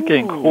actually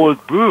drinking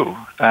cold brew.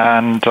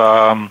 And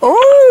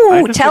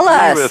I tell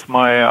us. with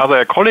my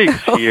other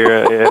colleagues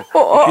here. If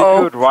you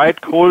do it right,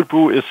 cold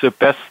brew is the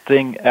best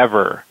thing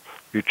ever.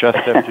 You just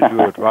have to do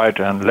it right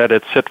and let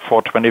it sit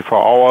for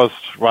 24 hours,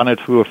 run it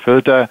through a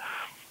filter,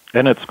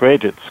 and it's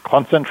great. It's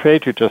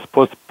concentrate. You just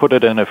put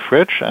it in a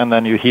fridge, and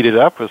then you heat it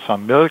up with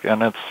some milk,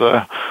 and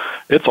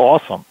it's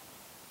awesome.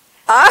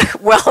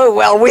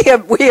 Well, we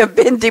have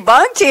been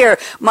debunked here.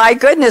 My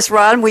goodness,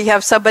 Ron, we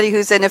have somebody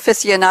who's an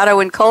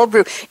aficionado in cold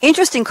brew.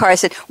 Interesting,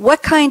 Karsten.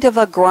 What kind of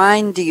a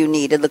grind do you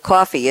need in the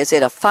coffee? Is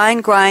it a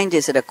fine grind?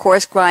 Is it a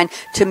coarse grind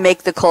to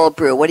make the cold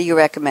brew? What do you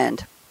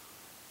recommend?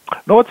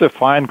 No, it's a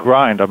fine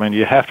grind. I mean,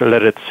 you have to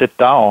let it sit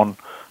down,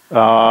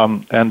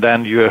 and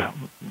then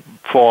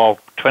for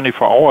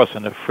 24 hours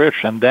in the fridge,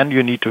 and then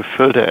you need to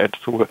filter it.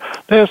 So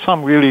there's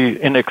some really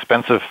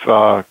inexpensive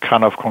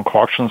kind of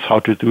concoctions how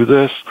to do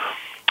this.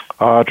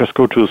 Just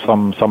go to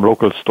some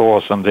local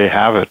stores, and they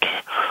have it.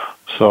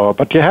 So,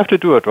 but you have to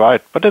do it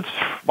right. But it's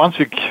once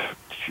you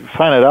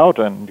find it out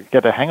and you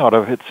get a hang out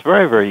of it, it's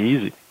very, very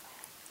easy.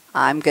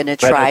 I'm going to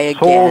try it's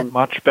again. So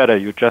much better.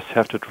 You just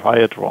have to try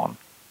it, Ron.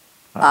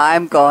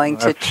 I'm going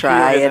to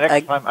try it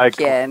next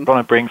again. Time I'm going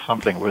to bring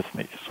something with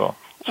me, so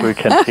we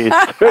can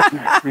taste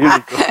really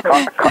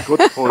good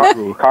cold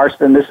brew.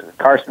 Karsten,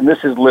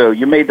 this is Lou.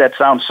 You made that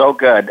sound so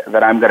good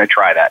that I'm going to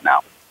try that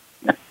now.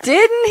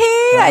 Didn't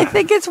he? I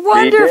think it's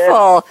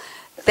wonderful.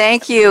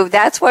 Thank you.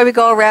 That's why we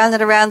go around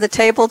and around the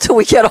table till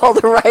we get all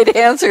the right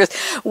answers.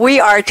 We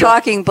are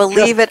talking,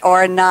 believe it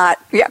or not.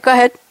 Yeah, go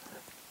ahead.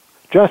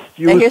 Just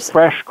use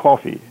fresh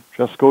coffee.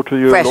 Just go to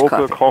your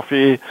local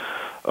coffee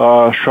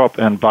shop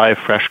and buy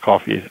fresh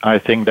coffee. I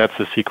think that's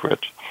the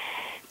secret.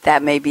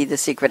 That may be the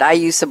secret. I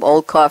use some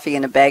old coffee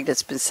in a bag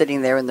that's been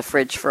sitting there in the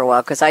fridge for a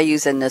while because I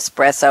use an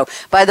espresso.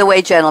 By the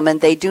way, gentlemen,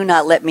 they do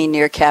not let me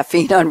near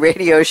caffeine on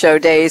radio show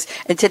days.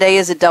 And today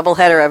is a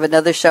doubleheader. I have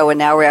another show an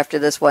hour after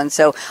this one.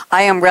 So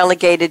I am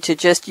relegated to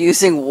just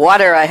using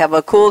water. I have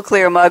a cool,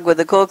 clear mug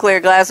with a cool, clear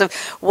glass of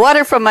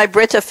water from my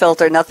Brita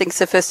filter. Nothing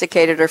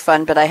sophisticated or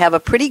fun, but I have a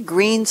pretty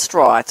green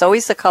straw. It's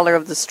always the color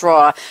of the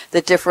straw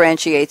that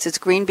differentiates. It's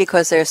green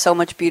because there's so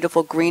much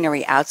beautiful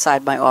greenery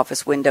outside my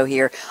office window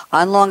here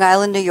on Long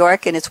Island, New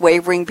York, and it's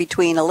wavering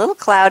between a little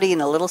cloudy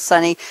and a little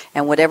sunny,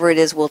 and whatever it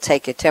is, we'll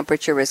take it.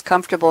 Temperature is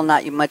comfortable,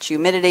 not much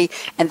humidity,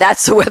 and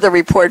that's the weather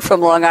report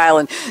from Long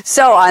Island.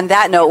 So on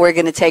that note, we're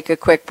going to take a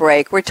quick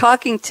break. We're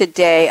talking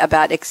today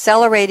about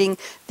accelerating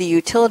the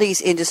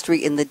utilities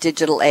industry in the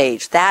digital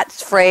age. That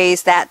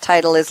phrase, that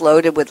title is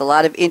loaded with a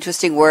lot of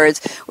interesting words.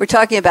 We're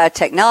talking about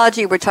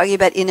technology, we're talking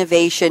about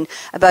innovation,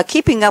 about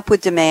keeping up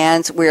with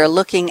demands. We're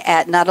looking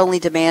at not only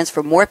demands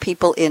for more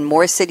people in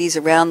more cities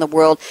around the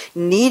world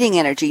needing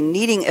energy,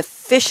 needing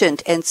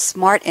efficient and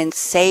smart and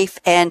safe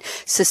and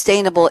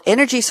sustainable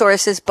energy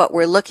sources, but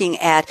we're looking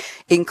at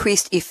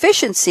increased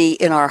efficiency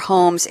in our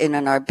homes and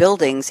in our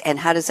buildings, and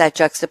how does that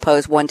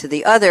juxtapose one to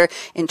the other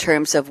in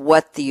terms of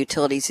what the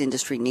utilities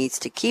industry needs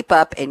to keep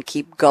up and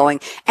keep going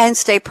and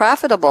stay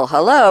profitable.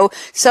 Hello.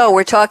 So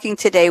we're talking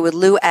today with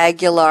Lou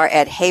Aguilar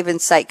at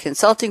Havensight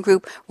Consulting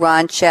Group,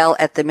 Ron Schell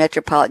at the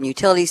Metropolitan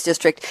Utilities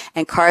District,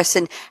 and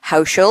Karsten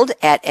Hauschild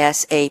at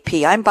SAP.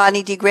 I'm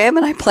Bonnie D. Graham,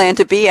 and I plan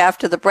to be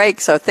after the break,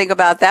 so think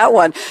about that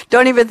one.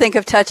 Don't even think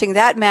of touching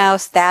that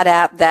mouse, that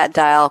app, that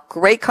dial.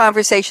 Great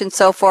conversation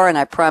so far, and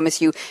I promise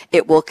you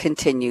it will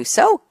continue.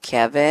 So,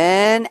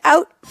 Kevin,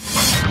 out.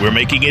 We're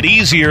making it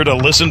easier to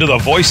listen to the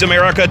Voice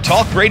America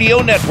Talk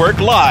Radio Network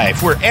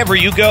live wherever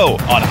you go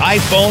on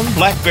iPhone,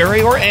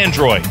 BlackBerry, or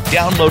Android.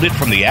 Download it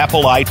from the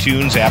Apple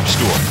iTunes App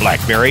Store,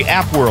 BlackBerry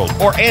App World,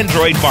 or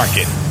Android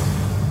Market.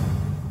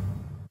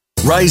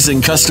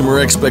 Rising customer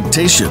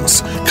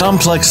expectations,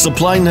 complex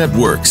supply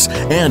networks,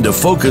 and a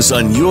focus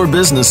on your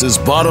business's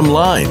bottom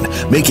line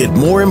make it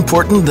more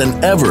important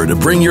than ever to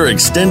bring your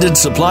extended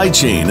supply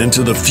chain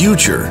into the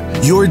future.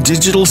 Your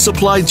digital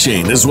supply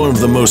chain is one of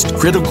the most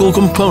critical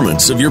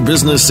components of your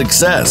business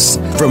success.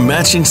 From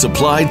matching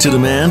supply to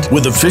demand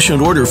with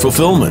efficient order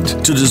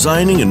fulfillment to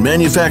designing and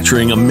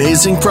manufacturing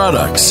amazing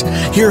products,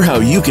 hear how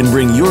you can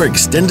bring your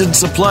extended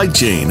supply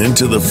chain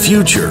into the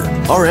future.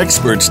 Our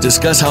experts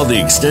discuss how the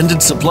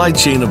extended supply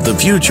chain of the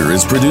future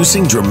is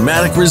producing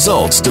dramatic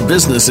results to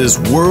businesses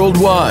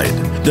worldwide.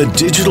 The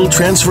digital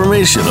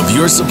transformation of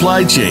your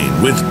supply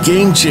chain with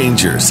Game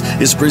Changers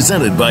is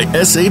presented by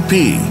SAP.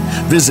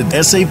 Visit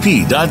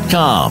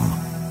sap.com.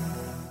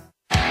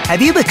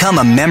 Have you become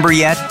a member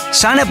yet?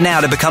 Sign up now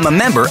to become a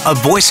member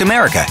of Voice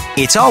America.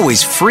 It's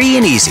always free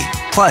and easy.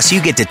 Plus,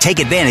 you get to take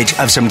advantage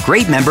of some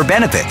great member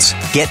benefits.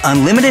 Get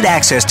unlimited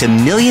access to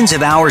millions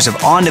of hours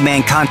of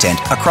on-demand content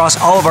across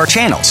all of our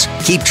channels.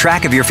 Keep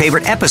track of your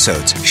favorite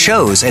episodes,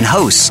 shows, and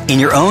hosts in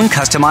your own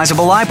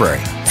customizable library.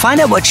 Find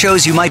out what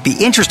shows you might be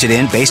interested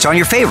in based on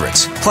your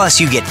favorites. Plus,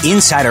 you get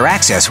insider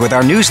access with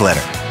our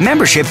newsletter.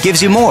 Membership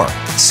gives you more.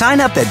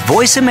 Sign up at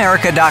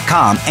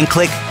voiceamerica.com and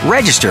click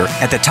register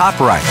at the top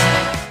right.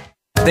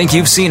 Think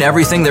you've seen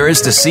everything there is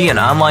to see in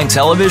online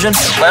television?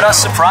 Let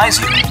us surprise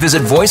you.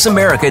 Visit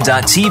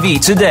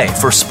voiceamerica.tv today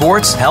for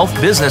sports, health,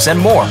 business, and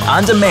more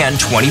on demand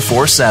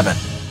 24/7.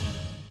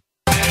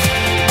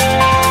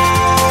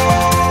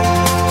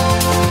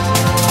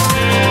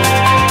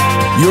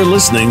 You're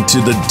listening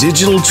to the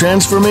digital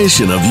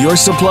transformation of your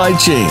supply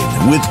chain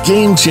with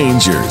Game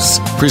Changers,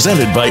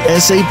 presented by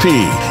SAP.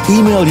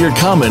 Email your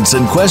comments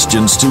and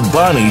questions to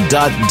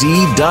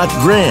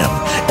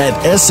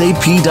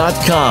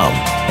bonnie.d.graham@sap.com.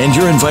 And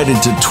you're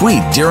invited to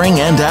tweet during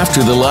and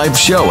after the live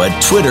show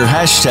at Twitter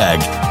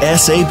 #SAPRADIO.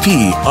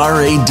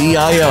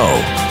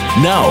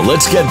 Now,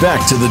 let's get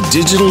back to the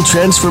digital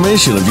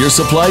transformation of your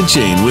supply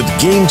chain with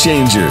Game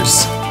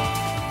Changers.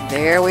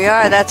 There we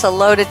are. That's a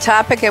loaded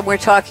topic, and we're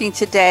talking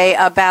today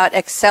about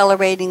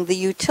accelerating the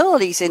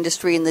utilities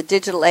industry in the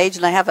digital age.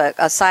 And I have a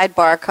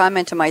sidebar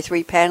comment to my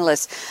three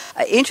panelists.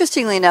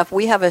 Interestingly enough,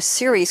 we have a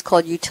series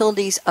called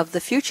Utilities of the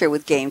Future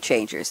with Game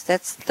Changers.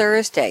 That's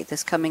Thursday,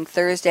 this coming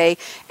Thursday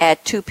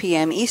at 2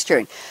 p.m.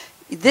 Eastern.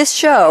 This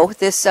show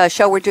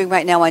we're doing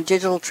right now on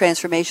digital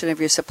transformation of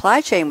your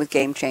supply chain with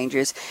Game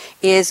Changers,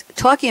 is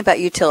talking about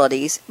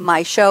utilities.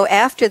 My show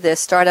after this,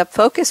 Startup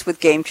Focus with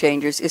Game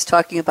Changers, is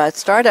talking about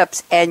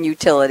startups and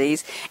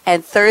utilities.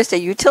 And Thursday,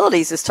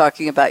 Utilities is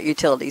talking about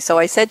utilities. So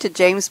I said to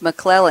James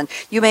McClellan,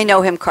 you may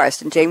know him,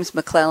 Karsten, James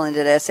McClellan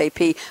at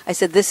SAP, I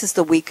said, this is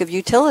the week of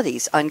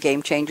utilities on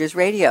Game Changers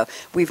Radio.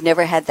 We've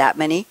never had that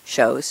many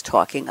shows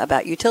talking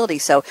about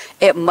utilities. So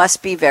it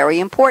must be very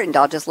important.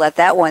 I'll just let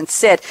that one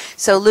sit.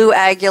 So Lou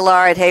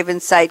Aguilar at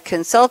Havensight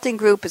Consulting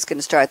Group is going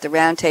to start the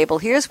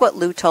roundtable. Here's what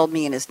Lou told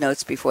me in his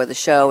notes before the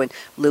show, and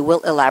Lou will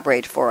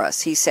elaborate for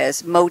us. He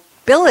says,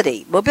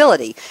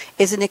 Mobility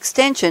is an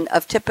extension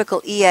of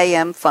typical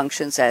EAM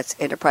functions, that's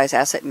Enterprise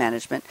Asset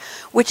Management,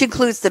 which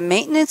includes the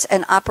maintenance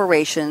and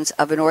operations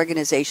of an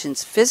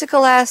organization's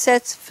physical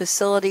assets,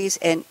 facilities,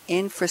 and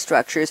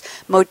infrastructures.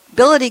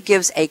 Mobility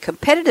gives a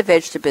competitive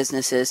edge to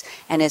businesses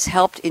and has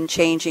helped in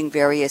changing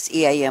various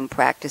EAM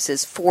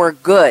practices for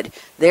good.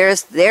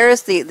 There's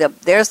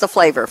the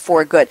flavor,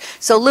 for good.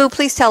 So Lou,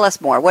 please tell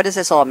us more. What does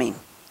this all mean?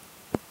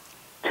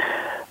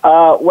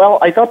 Well,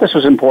 I thought this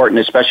was important,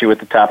 especially with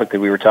the topic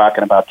that we were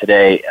talking about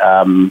today.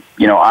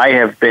 I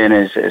have been,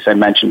 as I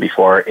mentioned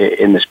before,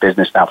 in this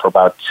business now for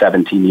about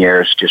 17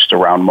 years, just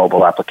around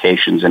mobile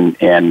applications,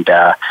 and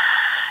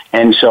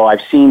so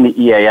I've seen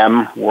the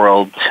EAM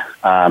world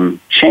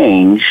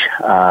change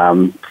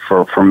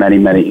for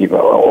many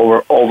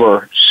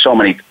over so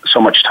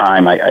much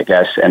time, I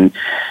guess, and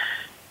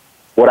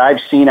what I've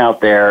seen out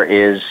there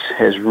is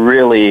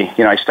really,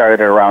 I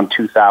started at around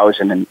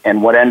 2000,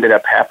 and what ended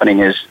up happening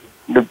is,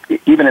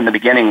 even in the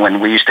beginning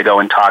when we used to go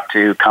and talk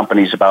to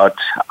companies about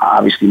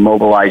obviously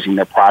mobilizing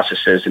their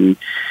processes and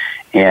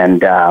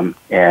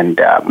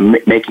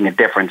making a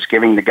difference,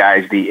 giving the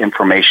guys the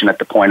information at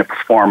the point of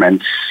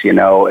performance,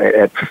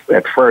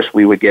 at first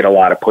we would get a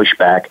lot of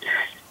pushback.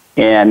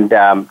 And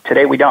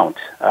today we don't.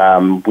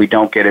 We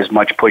don't get as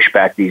much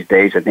pushback these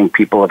days. I think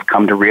people have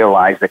come to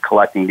realize that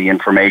collecting the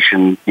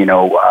information,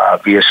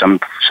 via some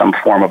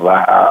form of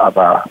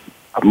a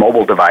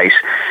mobile device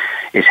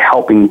is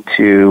helping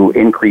to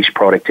increase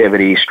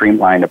productivity,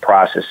 streamline the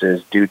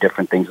processes, do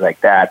different things like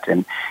that.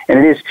 And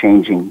it is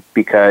changing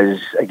because,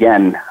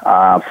 again,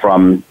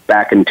 from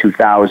back in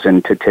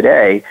 2000 to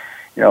today,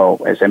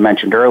 as I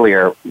mentioned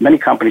earlier, many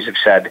companies have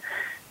said,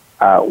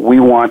 we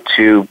want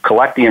to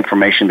collect the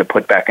information to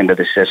put back into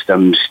the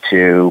systems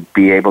to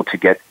be able to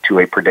get to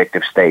a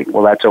predictive state.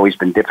 Well, that's always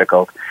been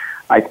difficult.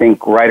 I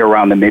think right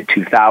around the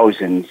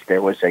mid-2000s,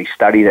 there was a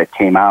study that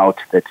came out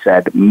that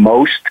said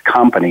most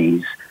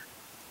companies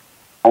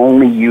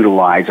only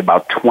utilize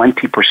about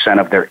 20%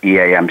 of their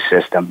EAM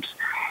systems.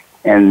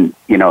 And,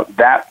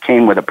 that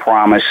came with a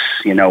promise,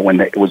 when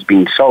it was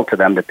being sold to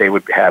them that they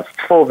would have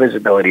full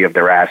visibility of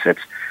their assets,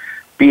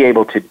 be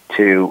able to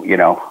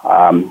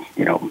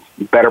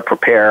better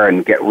prepare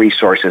and get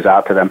resources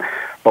out to them.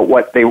 But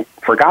what they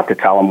forgot to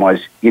tell them was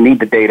you need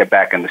the data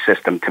back in the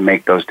system to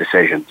make those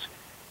decisions.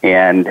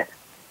 And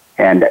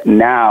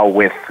now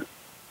with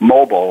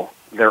mobile,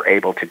 they're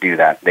able to do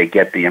that. They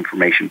get the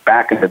information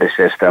back into the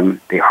system,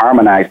 they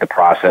harmonize the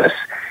process,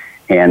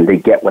 and they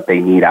get what they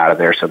need out of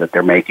there so that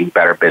they're making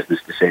better business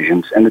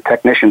decisions. And the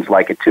technicians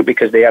like it too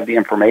because they have the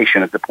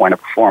information at the point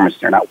of performance.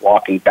 They're not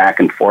walking back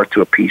and forth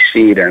to a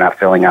PC. They're not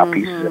filling out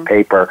pieces of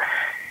paper,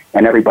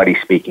 and everybody's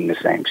speaking the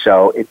same.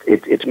 So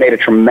it's made a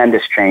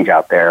tremendous change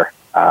out there,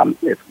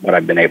 what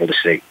I've been able to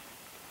see.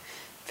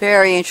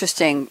 Very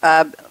interesting.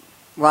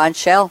 Ron,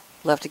 Schell,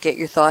 love to get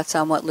your thoughts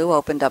on what Lou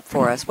opened up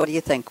for us. What do you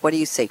think? What do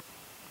you see?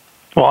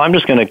 Well, I'm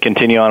just going to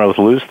continue on with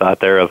Lou's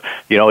thought there of,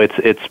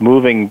 it's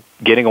moving,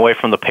 getting away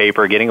from the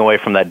paper, getting away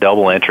from that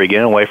double entry,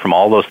 getting away from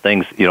all those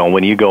things.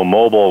 When you go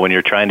mobile, when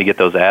you're trying to get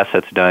those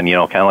assets done,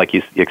 kind of like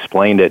you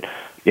explained it,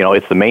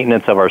 it's the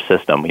maintenance of our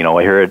system.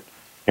 Here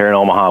in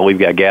Omaha, we've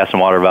got gas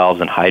and water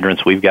valves and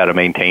hydrants we've got to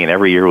maintain.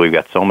 Every year we've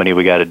got so many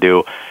we got to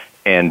do.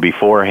 And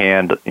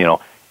beforehand,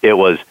 it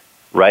was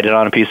write it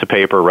on a piece of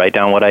paper, write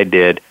down what I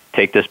did,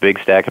 take this big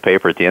stack of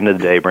paper at the end of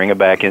the day, bring it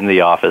back into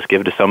the office,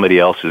 give it to somebody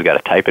else who's got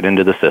to type it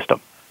into the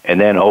system.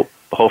 And then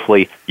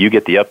hopefully you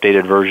get the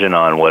updated version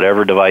on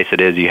whatever device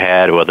it is you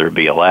had, whether it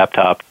be a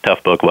laptop,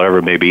 Toughbook, whatever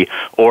it may be,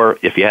 or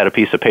if you had a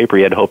piece of paper,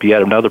 you had to hope you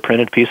had another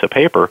printed piece of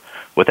paper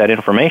with that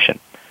information.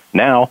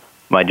 Now,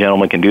 my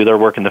gentlemen can do their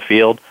work in the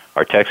field,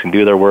 our techs can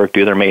do their work,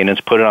 do their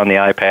maintenance, put it on the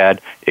iPad,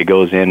 it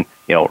goes in,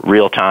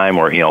 real time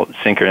or,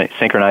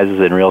 synchronizes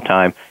in real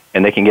time,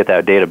 and they can get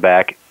that data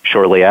back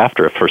shortly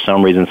after. If for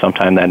some reason,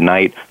 sometime that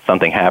night,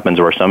 something happens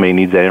where somebody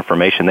needs that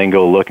information, they can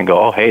go look and go,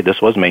 oh, hey,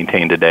 this was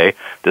maintained today,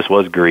 this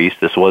was greased,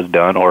 this was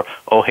done, or,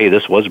 oh, hey,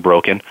 this was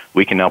broken,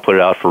 we can now put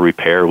it out for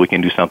repair, we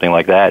can do something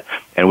like that,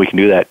 and we can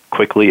do that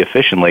quickly,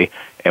 efficiently,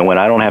 and when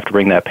I don't have to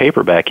bring that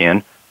paper back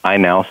in, I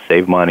now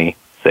save money,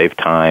 save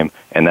time,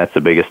 and that's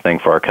the biggest thing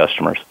for our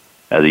customers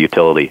as a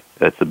utility.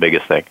 That's the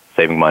biggest thing,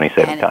 saving money,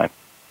 saving time.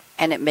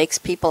 And it makes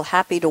people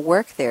happy to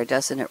work there,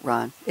 doesn't it,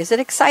 Ron? Is it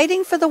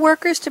exciting for the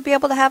workers to be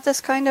able to have this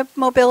kind of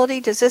mobility?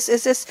 Is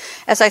this,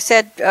 as I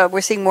said,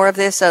 we're seeing more of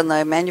this on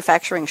the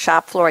manufacturing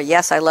shop floor.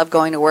 Yes, I love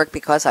going to work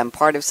because I'm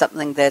part of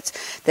something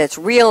that's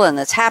real and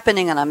that's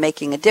happening, and I'm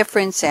making a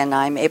difference, and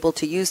I'm able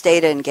to use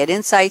data and get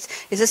insights.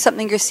 Is this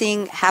something you're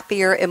seeing?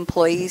 Happier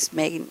employees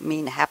may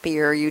mean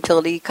happier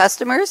utility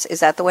customers?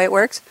 Is that the way it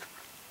works?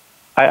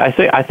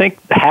 I think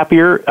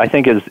happier,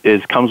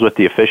 is comes with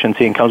the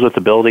efficiency and comes with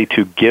the ability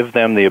to give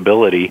them the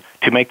ability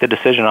to make the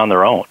decision on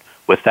their own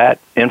with that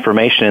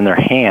information in their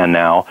hand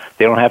now,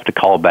 they don't have to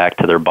call back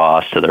to their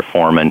boss, to their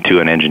foreman, to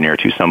an engineer,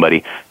 to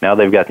somebody. Now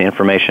they've got the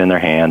information in their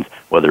hands,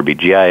 whether it be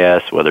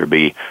GIS, whether it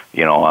be,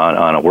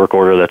 on a work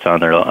order that's on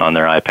their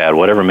iPad,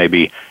 whatever it may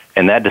be.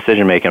 And that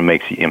decision making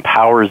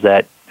empowers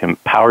that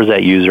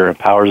user,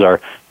 empowers our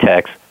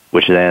techs,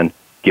 which then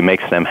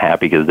makes them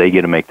happy because they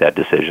get to make that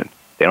decision.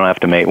 They don't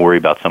have to worry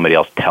about somebody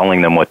else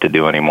telling them what to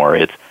do anymore.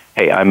 It's,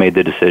 hey, I made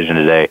the decision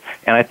today.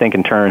 And I think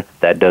in turn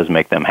that does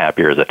make them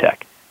happier as a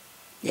tech.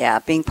 Yeah,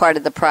 being part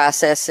of the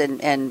process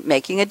and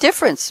making a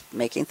difference,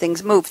 making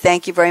things move.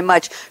 Thank you very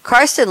much.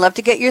 Karsten, love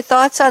to get your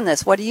thoughts on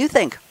this. What do you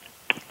think?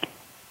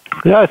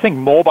 Yeah, I think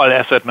mobile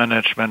asset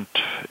management,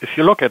 if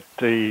you look at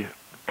the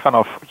kind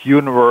of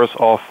universe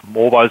of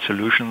mobile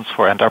solutions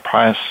for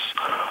enterprises,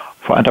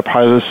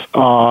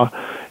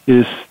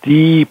 is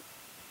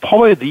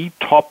probably the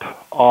top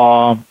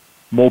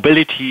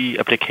mobility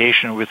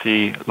application with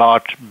the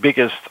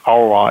biggest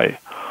ROI.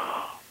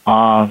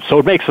 So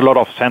it makes a lot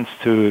of sense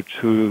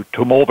to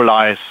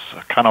mobilize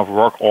kind of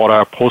work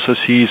order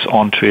processes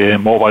onto a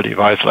mobile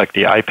device like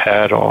the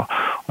iPad or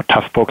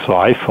toughbooks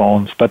or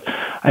iPhones. But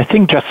I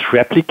think just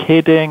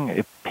replicating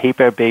a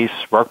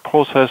paper-based work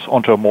process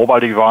onto a mobile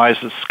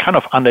device is kind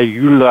of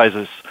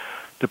underutilizes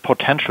the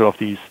potential of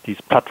these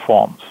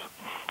platforms.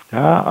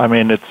 Yeah, I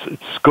mean,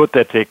 it's good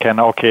that they can,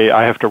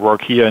 I have to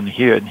work here and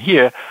here and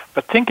here,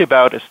 but think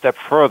about a step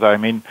further. I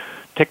mean,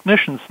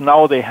 technicians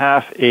now, they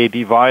have a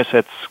device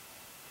that's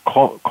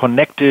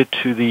connected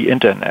to the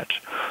internet.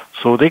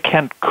 So they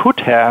could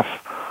have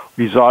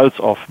results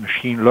of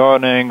machine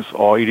learnings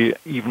or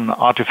even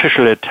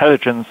artificial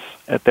intelligence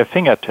at their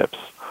fingertips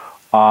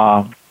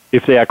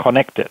if they are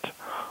connected.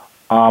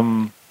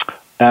 And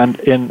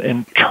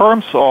in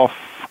terms of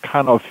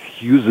kind of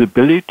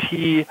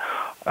usability,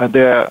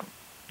 there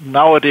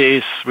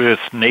nowadays with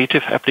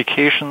native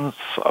applications,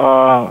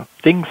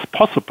 things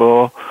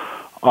possible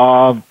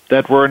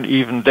that weren't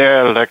even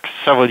there like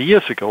several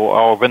years ago,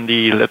 or when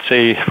the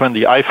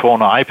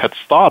iPhone or iPad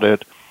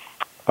started.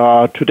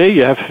 Today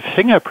you have a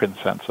fingerprint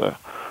sensor,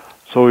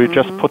 so you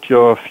just put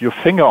your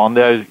finger on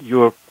there,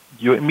 you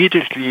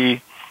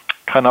immediately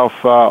kind of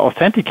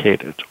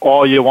authenticated.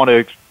 Or you want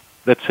to,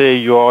 let's say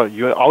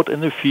you're out in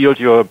the field,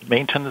 you're a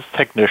maintenance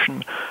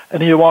technician,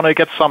 and you want to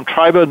get some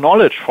tribal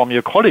knowledge from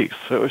your colleagues,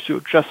 so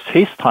you just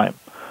FaceTime.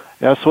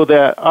 Yeah, so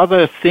there are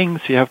other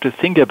things you have to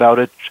think about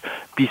it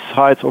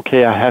besides, I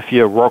have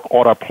here a work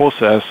order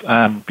process,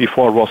 and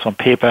before it was on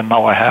paper, and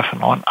now I have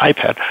it on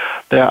iPad.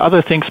 There are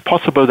other things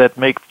possible that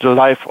make the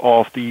life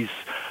of these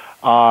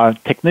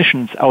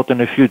technicians out in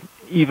the field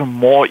even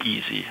more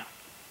easy.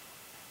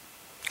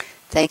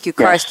 Thank you,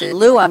 Karsten. Yes.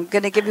 Lou, I'm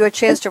going to give you a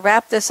chance to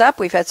wrap this up.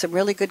 We've had some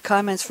really good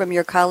comments from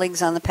your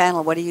colleagues on the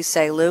panel. What do you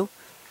say, Lou?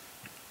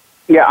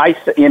 Yeah, I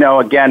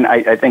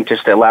think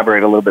just to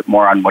elaborate a little bit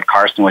more on what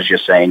Karsten was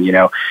just saying,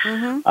 you're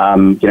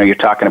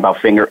talking about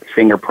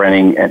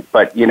fingerprinting,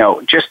 but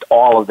just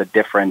all of the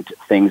different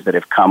things that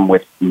have come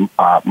with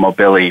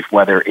mobility,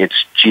 whether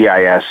it's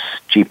GIS,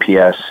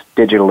 GPS,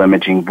 digital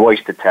imaging,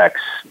 voice to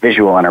text,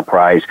 visual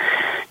enterprise,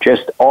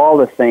 just all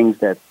the things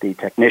that the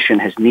technician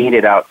has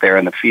needed out there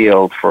in the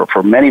field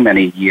for many,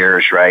 many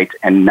years, right?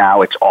 And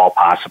now it's all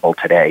possible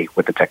today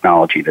with the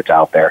technology that's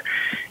out there.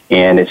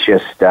 And it's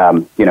just,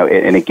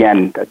 and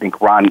again, I think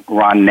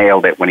Ron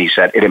nailed it when he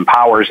said it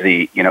empowers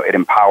the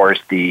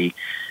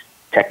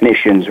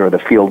technicians or the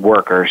field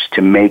workers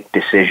to make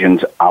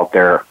decisions out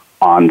there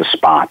on the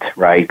spot,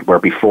 right? Where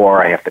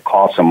before I have to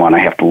call someone, I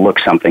have to look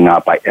something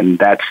up,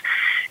 and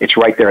it's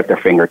right there at their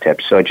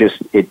fingertips. So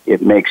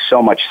it makes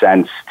so much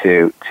sense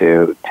to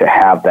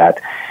have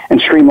that, and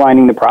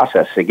streamlining the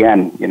process.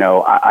 Again,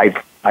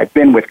 I've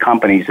been with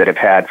companies that have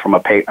had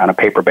on a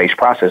paper-based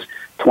process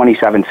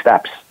 27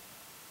 steps.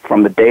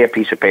 From the day a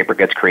piece of paper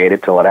gets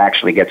created till it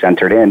actually gets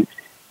entered in,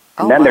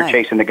 and then they're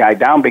chasing the guy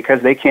down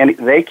because they can't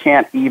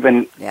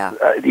even,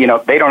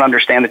 they don't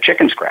understand the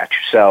chicken scratch.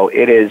 So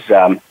it is,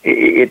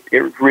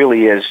 it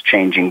really is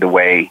changing the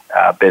way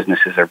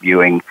businesses are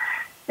viewing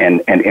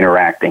and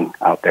interacting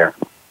out there.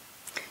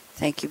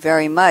 Thank you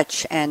very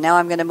much. And now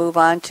I'm going to move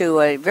on to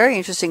a very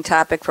interesting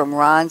topic from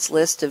Ron's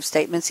list of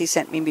statements he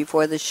sent me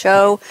before the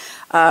show.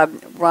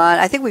 Ron,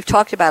 I think we've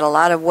talked about a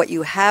lot of what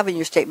you have in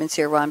your statements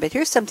here, Ron, but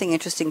here's something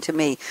interesting to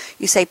me.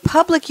 You say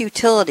public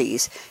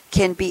utilities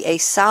can be a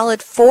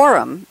solid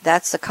forum,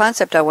 that's the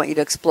concept I want you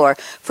to explore,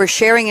 for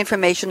sharing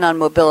information on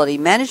mobility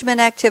management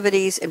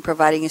activities and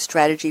providing a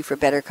strategy for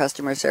better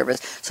customer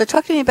service. So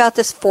talk to me about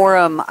this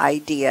forum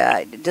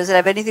idea. Does it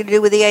have anything to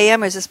do with the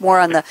AM, or is this more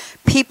on the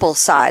people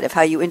side of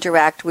how you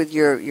interact with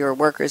your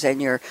workers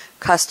and your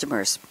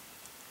customers?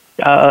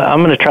 I'm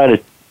going to try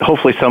to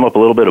hopefully sum up a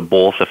little bit of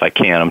both if I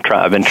can.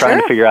 I've been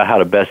trying to figure out how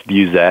to best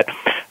use that.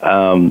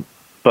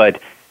 But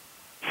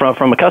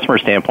from a customer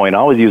standpoint, I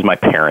always use my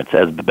parents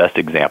as the best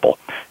example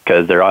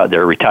because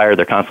they're retired,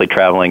 they're constantly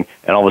traveling,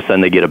 and all of a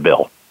sudden they get a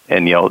bill.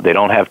 And, they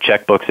don't have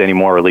checkbooks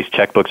anymore, or at least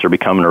checkbooks are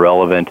becoming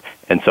irrelevant.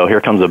 And so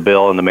here comes a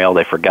bill in the mail.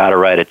 They forgot to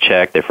write a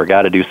check. They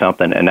forgot to do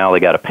something, and now they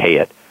got to pay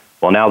it.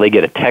 Well, now they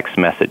get a text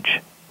message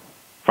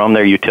from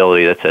their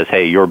utility that says,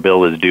 hey, your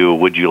bill is due,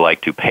 would you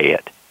like to pay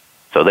it?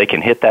 So they can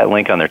hit that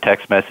link on their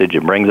text message.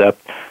 It brings up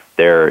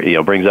their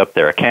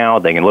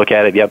account. They can look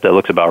at it. Yep, that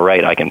looks about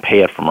right. I can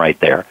pay it from right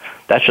there.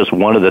 That's just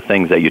one of the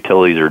things that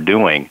utilities are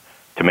doing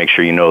to make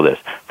sure you know this.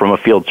 From a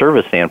field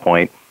service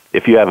standpoint,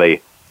 if you have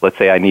let's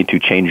say I need to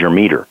change your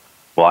meter.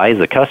 Well, I as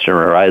a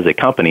customer or I as a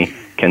company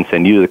can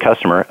send you, the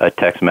customer, a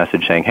text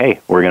message saying, hey,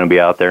 we're going to be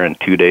out there in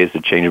 2 days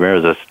to change your meter.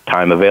 Is this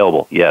time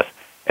available? Yes.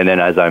 And then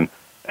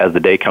as the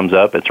day comes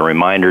up, it's a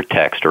reminder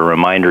text or a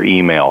reminder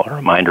email or a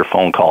reminder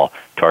phone call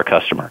to our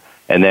customer.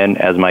 And then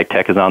as my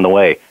tech is on the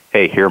way,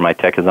 hey, here, my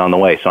tech is on the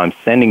way. So I'm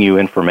sending you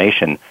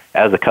information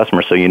as a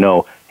customer so you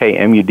know,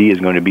 hey, MUD is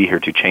going to be here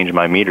to change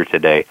my meter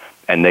today.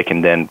 And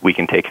we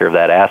can take care of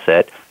that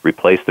asset,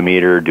 replace the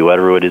meter, do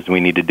whatever it is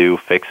we need to do,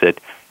 fix it,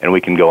 and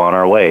we can go on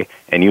our way.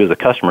 And you as a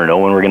customer know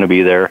when we're going to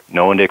be there,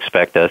 know when to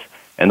expect us.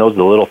 And those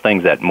are the little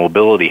things that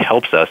mobility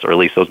helps us, or at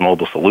least those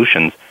mobile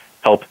solutions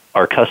help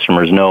our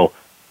customers know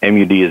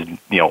MUD is,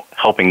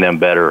 helping them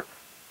better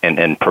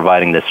and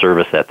providing the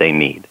service that they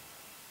need.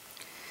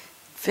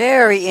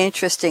 Very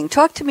interesting.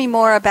 Talk to me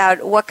more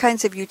about what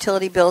kinds of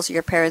utility bills are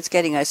your parents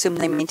getting. I assume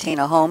they maintain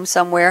a home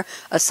somewhere,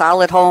 a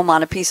solid home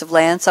on a piece of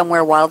land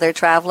somewhere while they're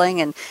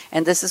traveling, and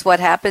this is what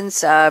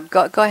happens.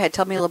 Go ahead.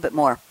 Tell me a little bit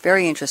more.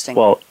 Very interesting.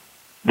 Well,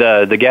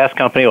 the gas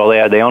company,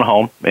 they own a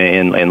home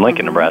in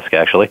Lincoln, Nebraska,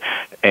 actually,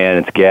 and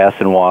it's gas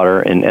and water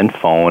and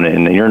phone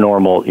and your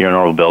normal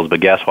bills, but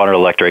gas, water,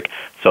 electric.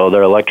 So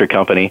their electric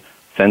company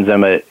sends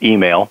them an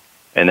email,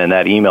 and then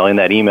in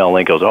that email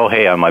link goes, oh,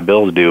 hey, my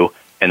bill's due,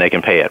 and they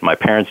can pay it. My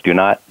parents do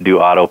not do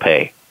auto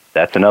pay.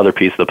 That's another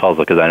piece of the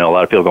puzzle, because I know a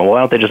lot of people go, well, why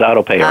don't they just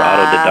auto pay or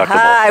auto deductible?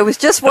 I was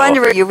just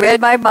wondering. You read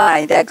my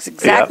mind. That's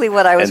exactly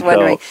what I was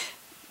wondering.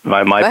 So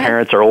my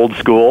parents are old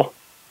school,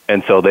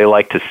 and so they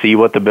like to see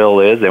what the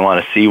bill is. They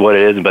want to see what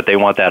it is, but they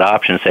want that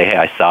option to say, hey,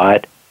 I saw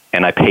it,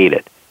 and I paid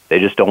it. They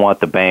just don't want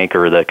the bank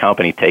or the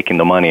company taking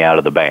the money out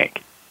of the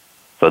bank.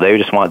 So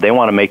they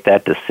want to make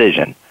that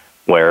decision,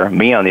 where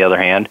me, on the other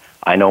hand,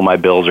 I know my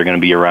bills are going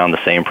to be around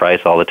the same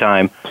price all the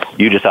time.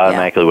 You just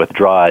automatically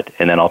withdraw it,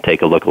 and then I'll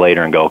take a look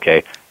later and go,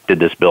 okay, did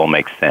this bill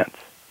make sense?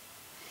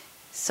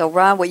 So,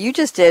 Ron, what you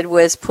just did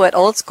was put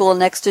old school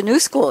next to new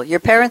school. Your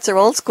parents are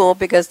old school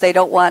because they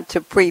don't want to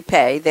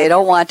prepay. They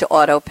don't want to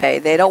auto pay.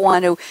 They don't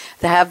want to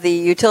have the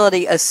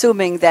utility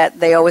assuming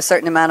that they owe a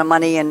certain amount of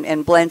money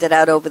and blend it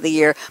out over the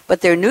year. But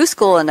they're new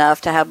school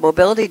enough to have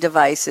mobility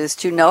devices,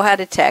 to know how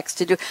to text,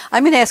 to do.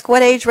 I'm going to ask,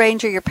 what age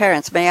range are your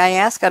parents? May I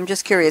ask? I'm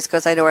just curious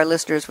because I know our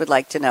listeners would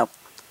like to know.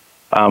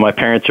 My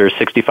parents are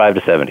 65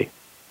 to 70.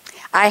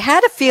 I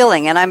had a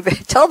feeling, and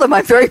tell them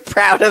I'm very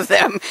proud of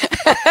them.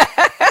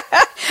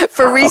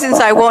 For reasons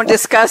I won't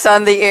discuss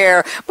on the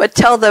air, but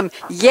tell them,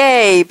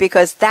 yay,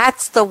 because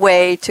that's the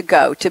way to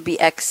go, to be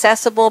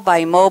accessible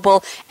by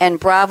mobile, and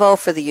bravo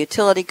for the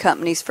utility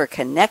companies for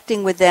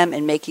connecting with them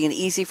and making it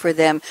easy for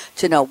them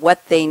to know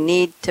what they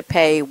need to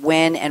pay,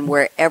 when, and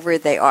wherever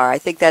they are. I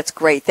think that's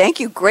great.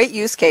 Thank you. Great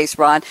use case,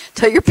 Ron.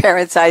 Tell your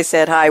parents I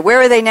said hi. Where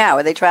are they now?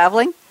 Are they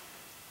traveling?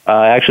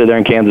 Actually, they're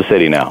in Kansas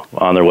City now,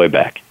 on their way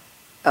back.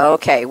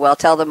 Okay, well,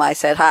 tell them I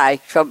said hi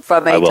from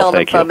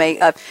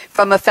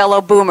a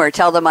fellow boomer.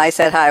 Tell them I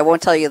said hi. I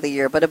won't tell you the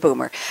year, but a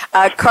boomer.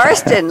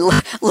 Karsten,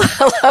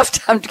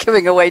 I'm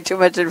giving away too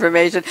much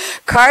information.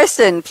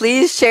 Karsten,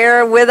 please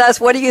share with us,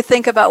 what do you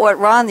think about what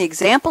Ron, the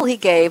example he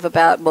gave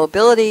about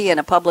mobility in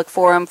a public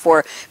forum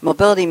for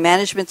mobility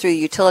management through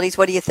utilities?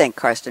 What do you think,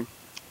 Karsten?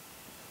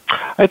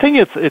 I think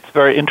it's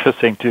very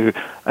interesting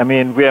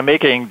we are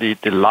making the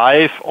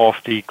life of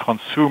the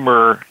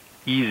consumer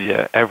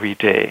easier every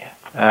day.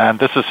 And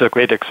this is a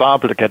great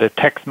example to get a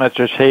text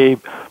message, hey,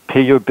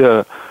 pay your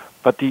bill.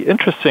 But the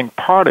interesting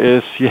part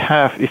is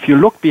if you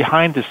look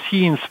behind the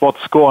scenes,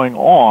 what's going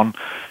on,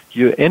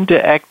 you're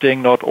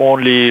interacting not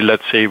only,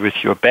 let's say,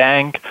 with your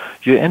bank,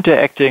 you're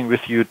interacting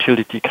with the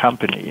utility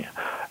company.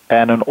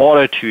 And in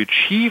order to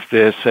achieve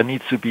this, there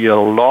needs to be a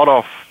lot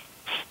of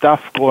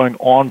stuff going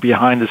on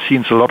behind the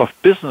scenes, a lot of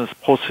business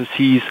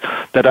processes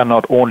that are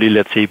not only,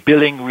 let's say,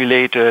 billing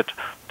related,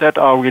 that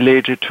are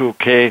related to,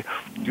 okay,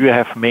 do you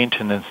have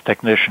maintenance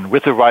technician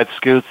with the right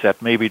skill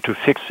set maybe to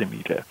fix the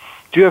meter?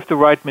 Do you have the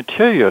right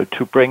material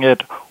to bring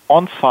it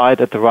on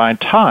site at the right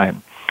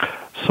time?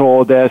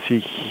 So there's a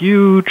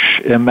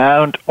huge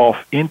amount of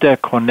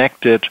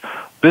interconnected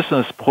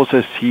business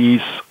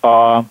processes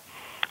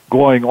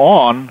going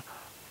on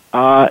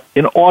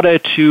in order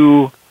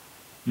to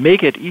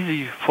make it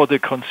easy for the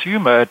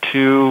consumer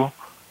to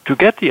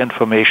get the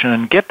information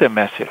and get the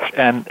message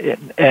and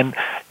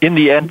in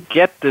the end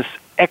get this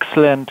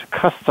excellent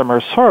customer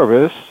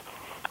service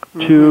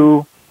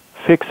to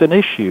fix an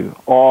issue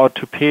or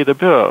to pay the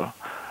bill.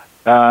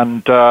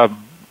 And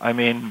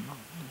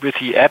with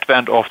the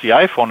advent of the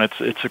iPhone,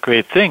 it's a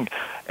great thing.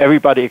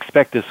 Everybody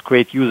expects this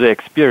great user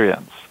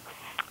experience,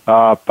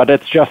 but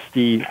that's just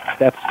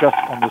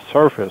on the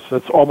surface.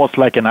 It's almost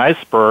like an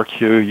iceberg.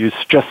 You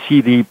just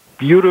see the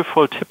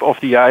beautiful tip of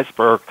the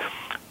iceberg,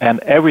 and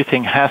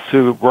everything has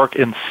to work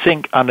in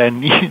sync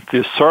underneath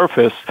the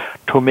surface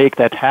to make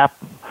that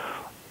happen.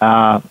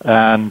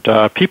 and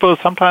people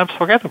sometimes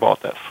forget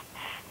about this.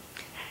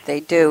 They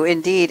do,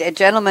 indeed. And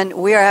gentlemen,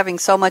 we are having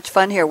so much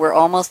fun here. We're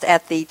almost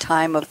at the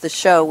time of the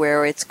show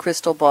where it's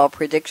crystal ball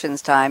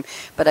predictions time.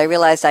 But I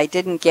realized I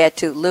didn't get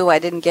to, Lou, I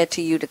didn't get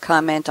to you to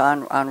comment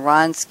on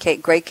Ron's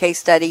great case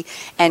study.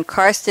 And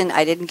Karsten,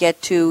 I didn't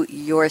get to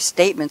your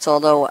statements,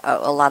 although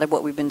a lot of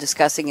what we've been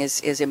discussing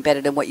is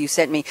embedded in what you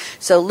sent me.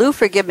 So Lou,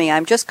 forgive me.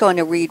 I'm just going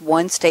to read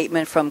one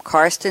statement from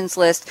Karsten's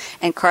list.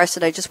 And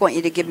Karsten, I just want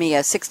you to give me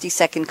a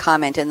 60-second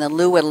comment. And then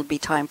Lou, it'll be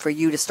time for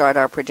you to start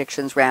our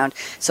predictions round.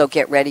 So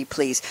get ready,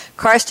 please.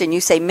 Karsten,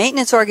 you say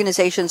maintenance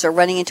organizations are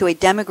running into a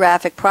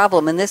demographic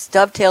problem, and this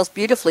dovetails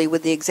beautifully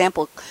with the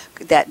example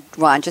that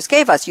Ron just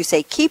gave us. You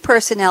say key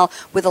personnel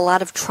with a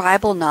lot of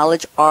tribal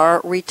knowledge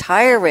are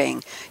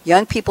retiring.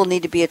 Young people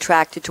need to be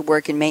attracted to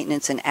work in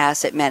maintenance and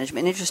asset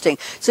management. Interesting.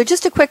 So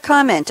just a quick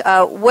comment.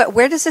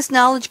 Where does this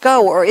knowledge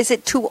go, or is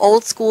it too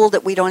old school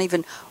that we don't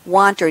even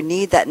want or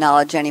need that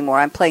knowledge anymore?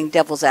 I'm playing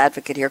devil's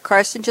advocate here.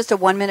 Karsten, just a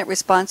 1-minute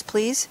response,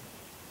 please.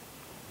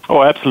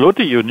 Oh,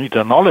 absolutely. You need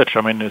the knowledge.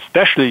 I mean,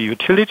 especially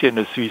utility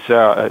industries,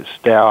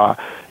 there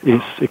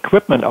is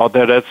equipment out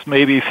there that's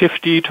maybe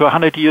 50 to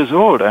 100 years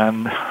old.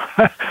 And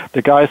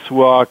the guys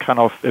who are kind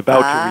of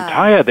about to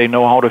retire, they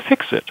know how to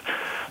fix it.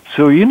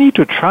 So you need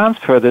to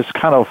transfer this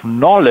kind of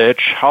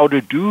knowledge, how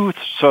to do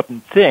certain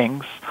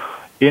things,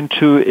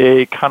 into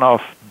a kind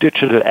of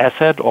digital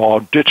asset or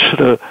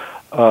digital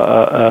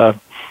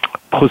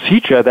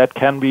procedure that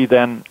can be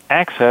then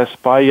accessed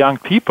by young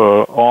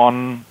people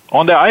on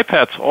their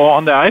iPads or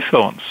on their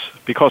iPhones,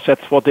 because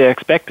that's what they're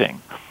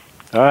expecting.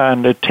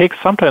 And it takes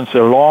sometimes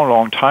a long,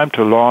 long time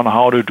to learn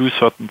how to do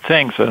certain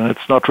things, and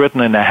it's not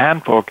written in a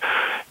handbook.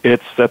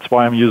 That's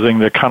why I'm using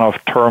the kind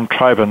of term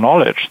tribal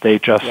knowledge. They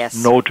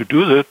just know to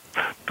do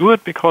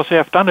it because they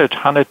have done it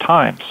 100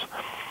 times.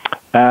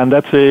 And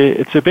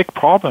it's a big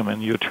problem in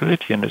the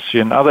utility industry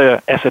and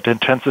other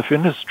asset-intensive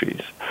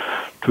industries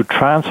to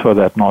transfer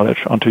that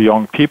knowledge onto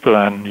young people.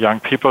 And young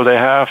people, they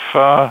have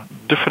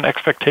different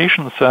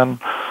expectations than,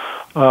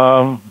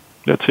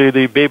 let's say,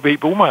 the baby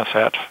boomers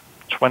had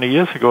 20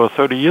 years ago,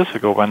 30 years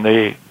ago when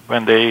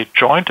they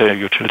joined a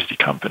utility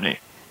company.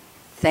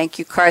 Thank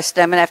you,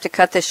 Karsten. I'm going to have to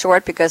cut this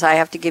short because I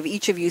have to give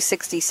each of you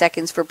 60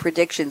 seconds for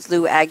predictions.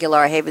 Lou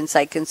Aguilar,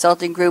 Havensight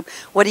Consulting Group.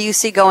 What do you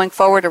see going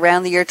forward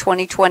around the year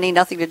 2020?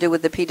 Nothing to do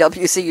with the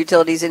PwC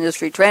Utilities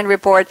Industry Trend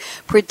Report.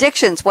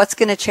 Predictions. What's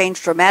going to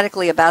change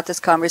dramatically about this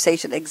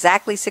conversation?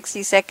 Exactly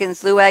 60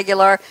 seconds. Lou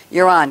Aguilar,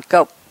 you're on.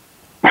 Go.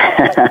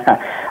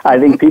 I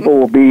think people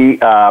will be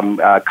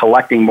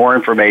collecting more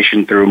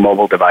information through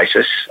mobile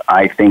devices.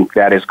 I think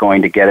that is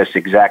going to get us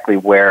exactly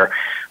where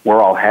we're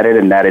all headed,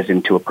 and that is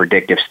into a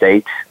predictive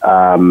state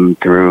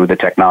through the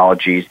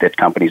technologies that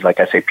companies like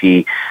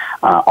SAP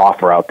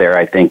offer out there.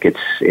 I think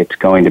it's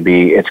going to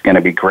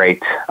be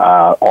great.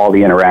 All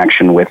the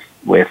interaction with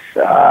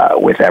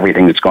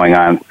everything that's going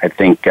on. I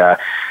think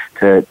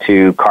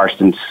to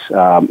Karsten's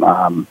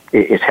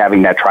is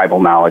having that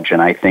tribal knowledge,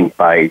 and I think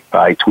by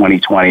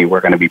 2020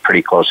 we're going to be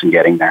pretty close in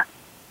getting there.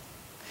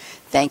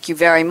 Thank you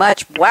very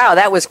much. Wow,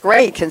 that was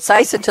great.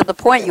 Concise and to the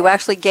point. You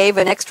actually gave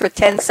an extra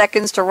 10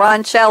 seconds to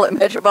Ron Schell at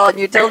Metropolitan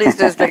Utilities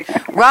District.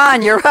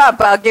 Ron, you're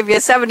up. I'll give you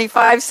 70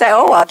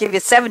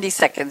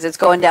 seconds. It's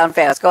going down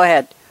fast. Go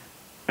ahead.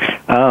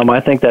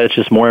 I think that it's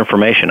just more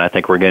information. I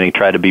think we're going to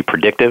try to be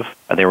predictive.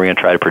 I think we're going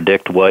to try to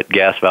predict what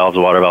gas valves,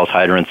 water valves,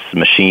 hydrants,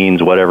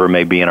 machines, whatever it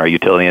may be in our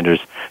utility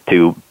industries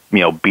to,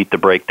 beat the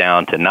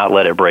breakdown, to not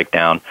let it break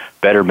down,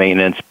 better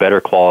maintenance,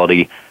 better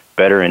quality,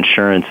 better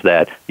insurance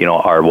that,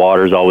 our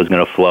water is always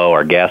going to flow,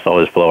 our gas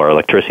always flow, our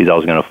electricity is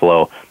always going to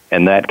flow.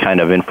 And that kind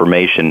of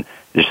information,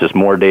 there's just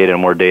more data,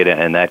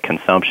 and that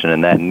consumption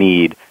and that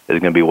need is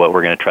going to be what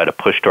we're going to try to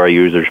push to our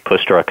users,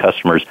 push to our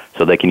customers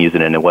so they can use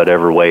it in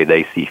whatever way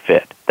they see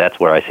fit. That's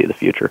where I see the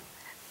future.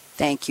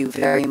 Thank you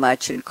very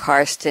much. And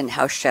Karsten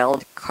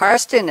Hauschild.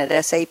 Karsten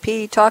at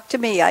SAP, talk to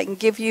me. I can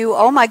give you,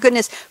 oh my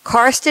goodness,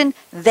 Karsten,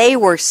 they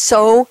were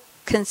so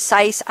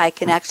concise. I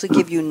can actually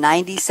give you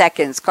 90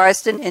 seconds.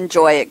 Karsten,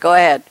 enjoy it. Go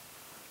ahead.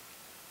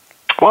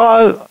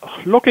 Well,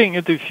 looking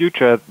into the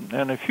future,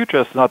 and the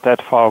future is not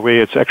that far away,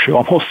 it's actually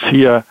almost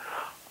here.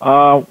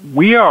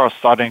 We are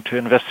starting to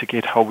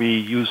investigate how we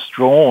use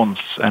drones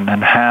and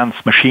enhance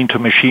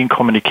machine-to-machine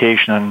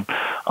communication and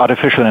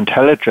artificial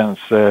intelligence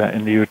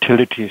in the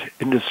utility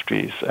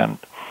industries. And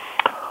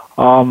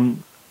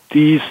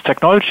these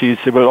technologies,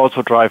 they will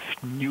also drive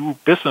new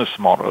business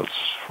models.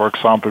 For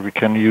example, we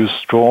can use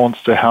drones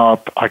to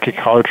help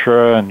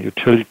agriculture and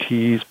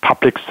utilities,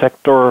 public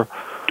sector,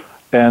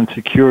 and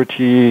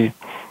security.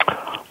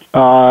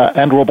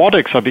 And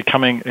robotics are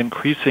becoming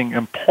increasingly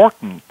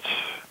important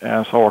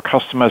as our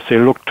customers, they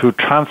look to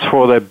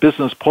transfer their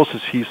business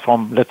processes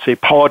from, let's say,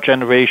 power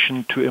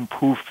generation to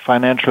improved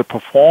financial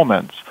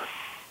performance.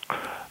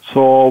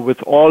 So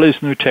with all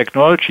these new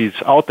technologies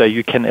out there,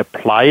 you can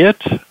apply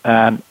it,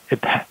 and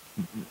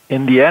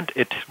in the end,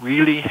 it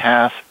really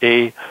has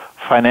a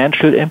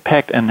financial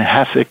impact and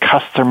has a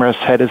customer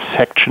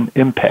satisfaction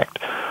impact,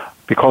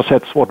 because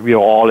that's what we are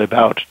all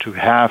about, to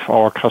have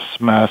our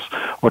customers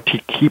or to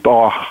keep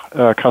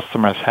our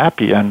customers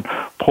happy and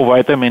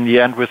provide them in the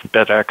end with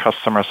better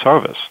customer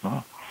service.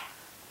 No?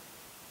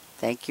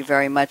 Thank you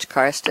very much,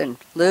 Karsten.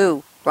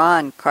 Lou,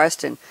 Ron,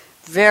 Karsten.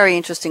 Very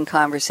interesting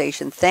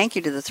conversation. Thank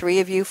you to the three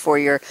of you for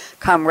your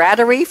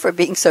camaraderie, for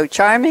being so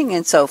charming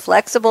and so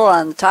flexible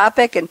on the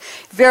topic, and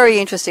very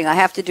interesting. I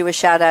have to do a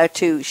shout out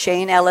to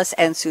Shane Ellis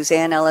and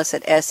Suzanne Ellis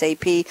at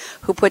SAP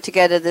who put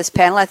together this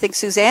panel. I think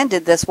Suzanne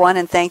did this one,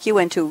 and thank you.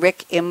 And to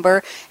Rick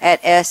Imber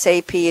at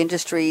SAP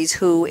Industries,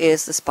 who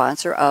is the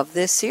sponsor of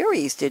this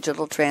series,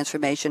 Digital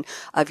Transformation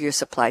of Your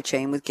Supply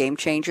Chain with Game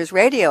Changers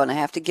Radio. And I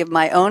have to give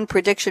my own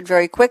prediction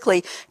very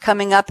quickly.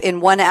 Coming up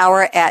in 1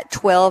 hour at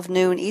 12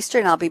 noon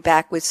Eastern, I'll be back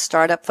with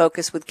Startup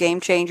Focus with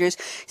Game Changers,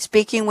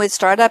 speaking with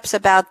startups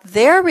about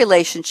their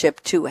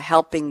relationship to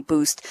helping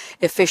boost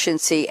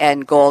efficiency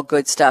and all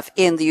good stuff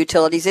in the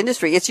utilities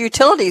industry. It's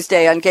Utilities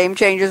Day on Game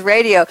Changers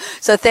Radio.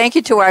 So thank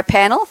you to our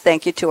panel.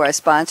 Thank you to our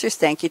sponsors.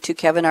 Thank you to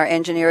Kevin, our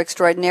engineer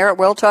extraordinaire at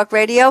World Talk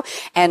Radio.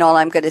 And all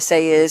I'm going to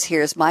say is,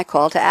 here's my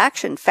call to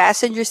action.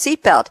 Fasten your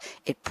seatbelt.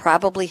 It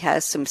probably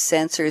has some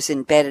sensors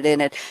embedded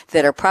in it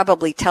that are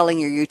probably telling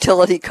your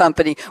utility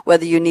company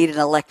whether you need an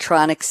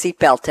electronic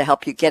seatbelt to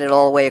help you get it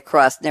all the way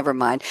across. Never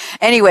mind.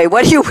 Anyway,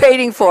 what are you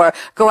waiting for?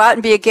 Go out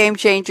and be a game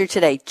changer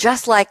today,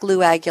 just like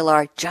Lou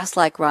Aguilar, just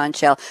like Ron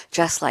Schell,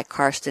 just like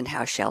Karsten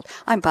Hauschild.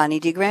 I'm Bonnie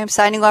D. Graham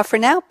signing off for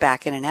now.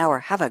 Back in an hour.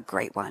 Have a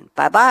great one.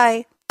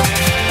 Bye-bye.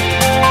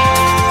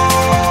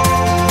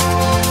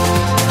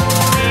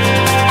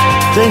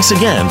 Thanks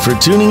again for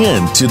tuning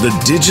in to the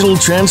digital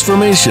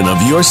transformation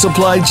of your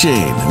supply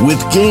chain with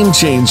Game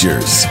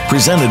Changers,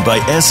 presented by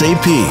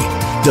SAP.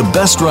 The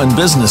best-run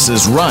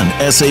businesses run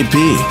SAP.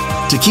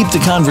 To keep the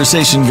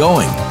conversation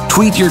going,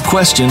 tweet your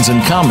questions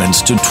and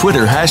comments to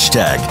Twitter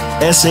hashtag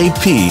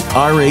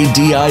 #SAPRADIO.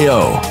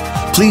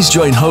 Please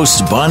join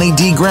host Bonnie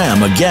D.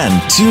 Graham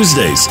again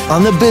Tuesdays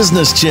on the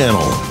Business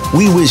Channel.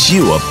 We wish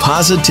you a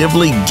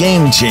positively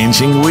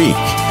game-changing week.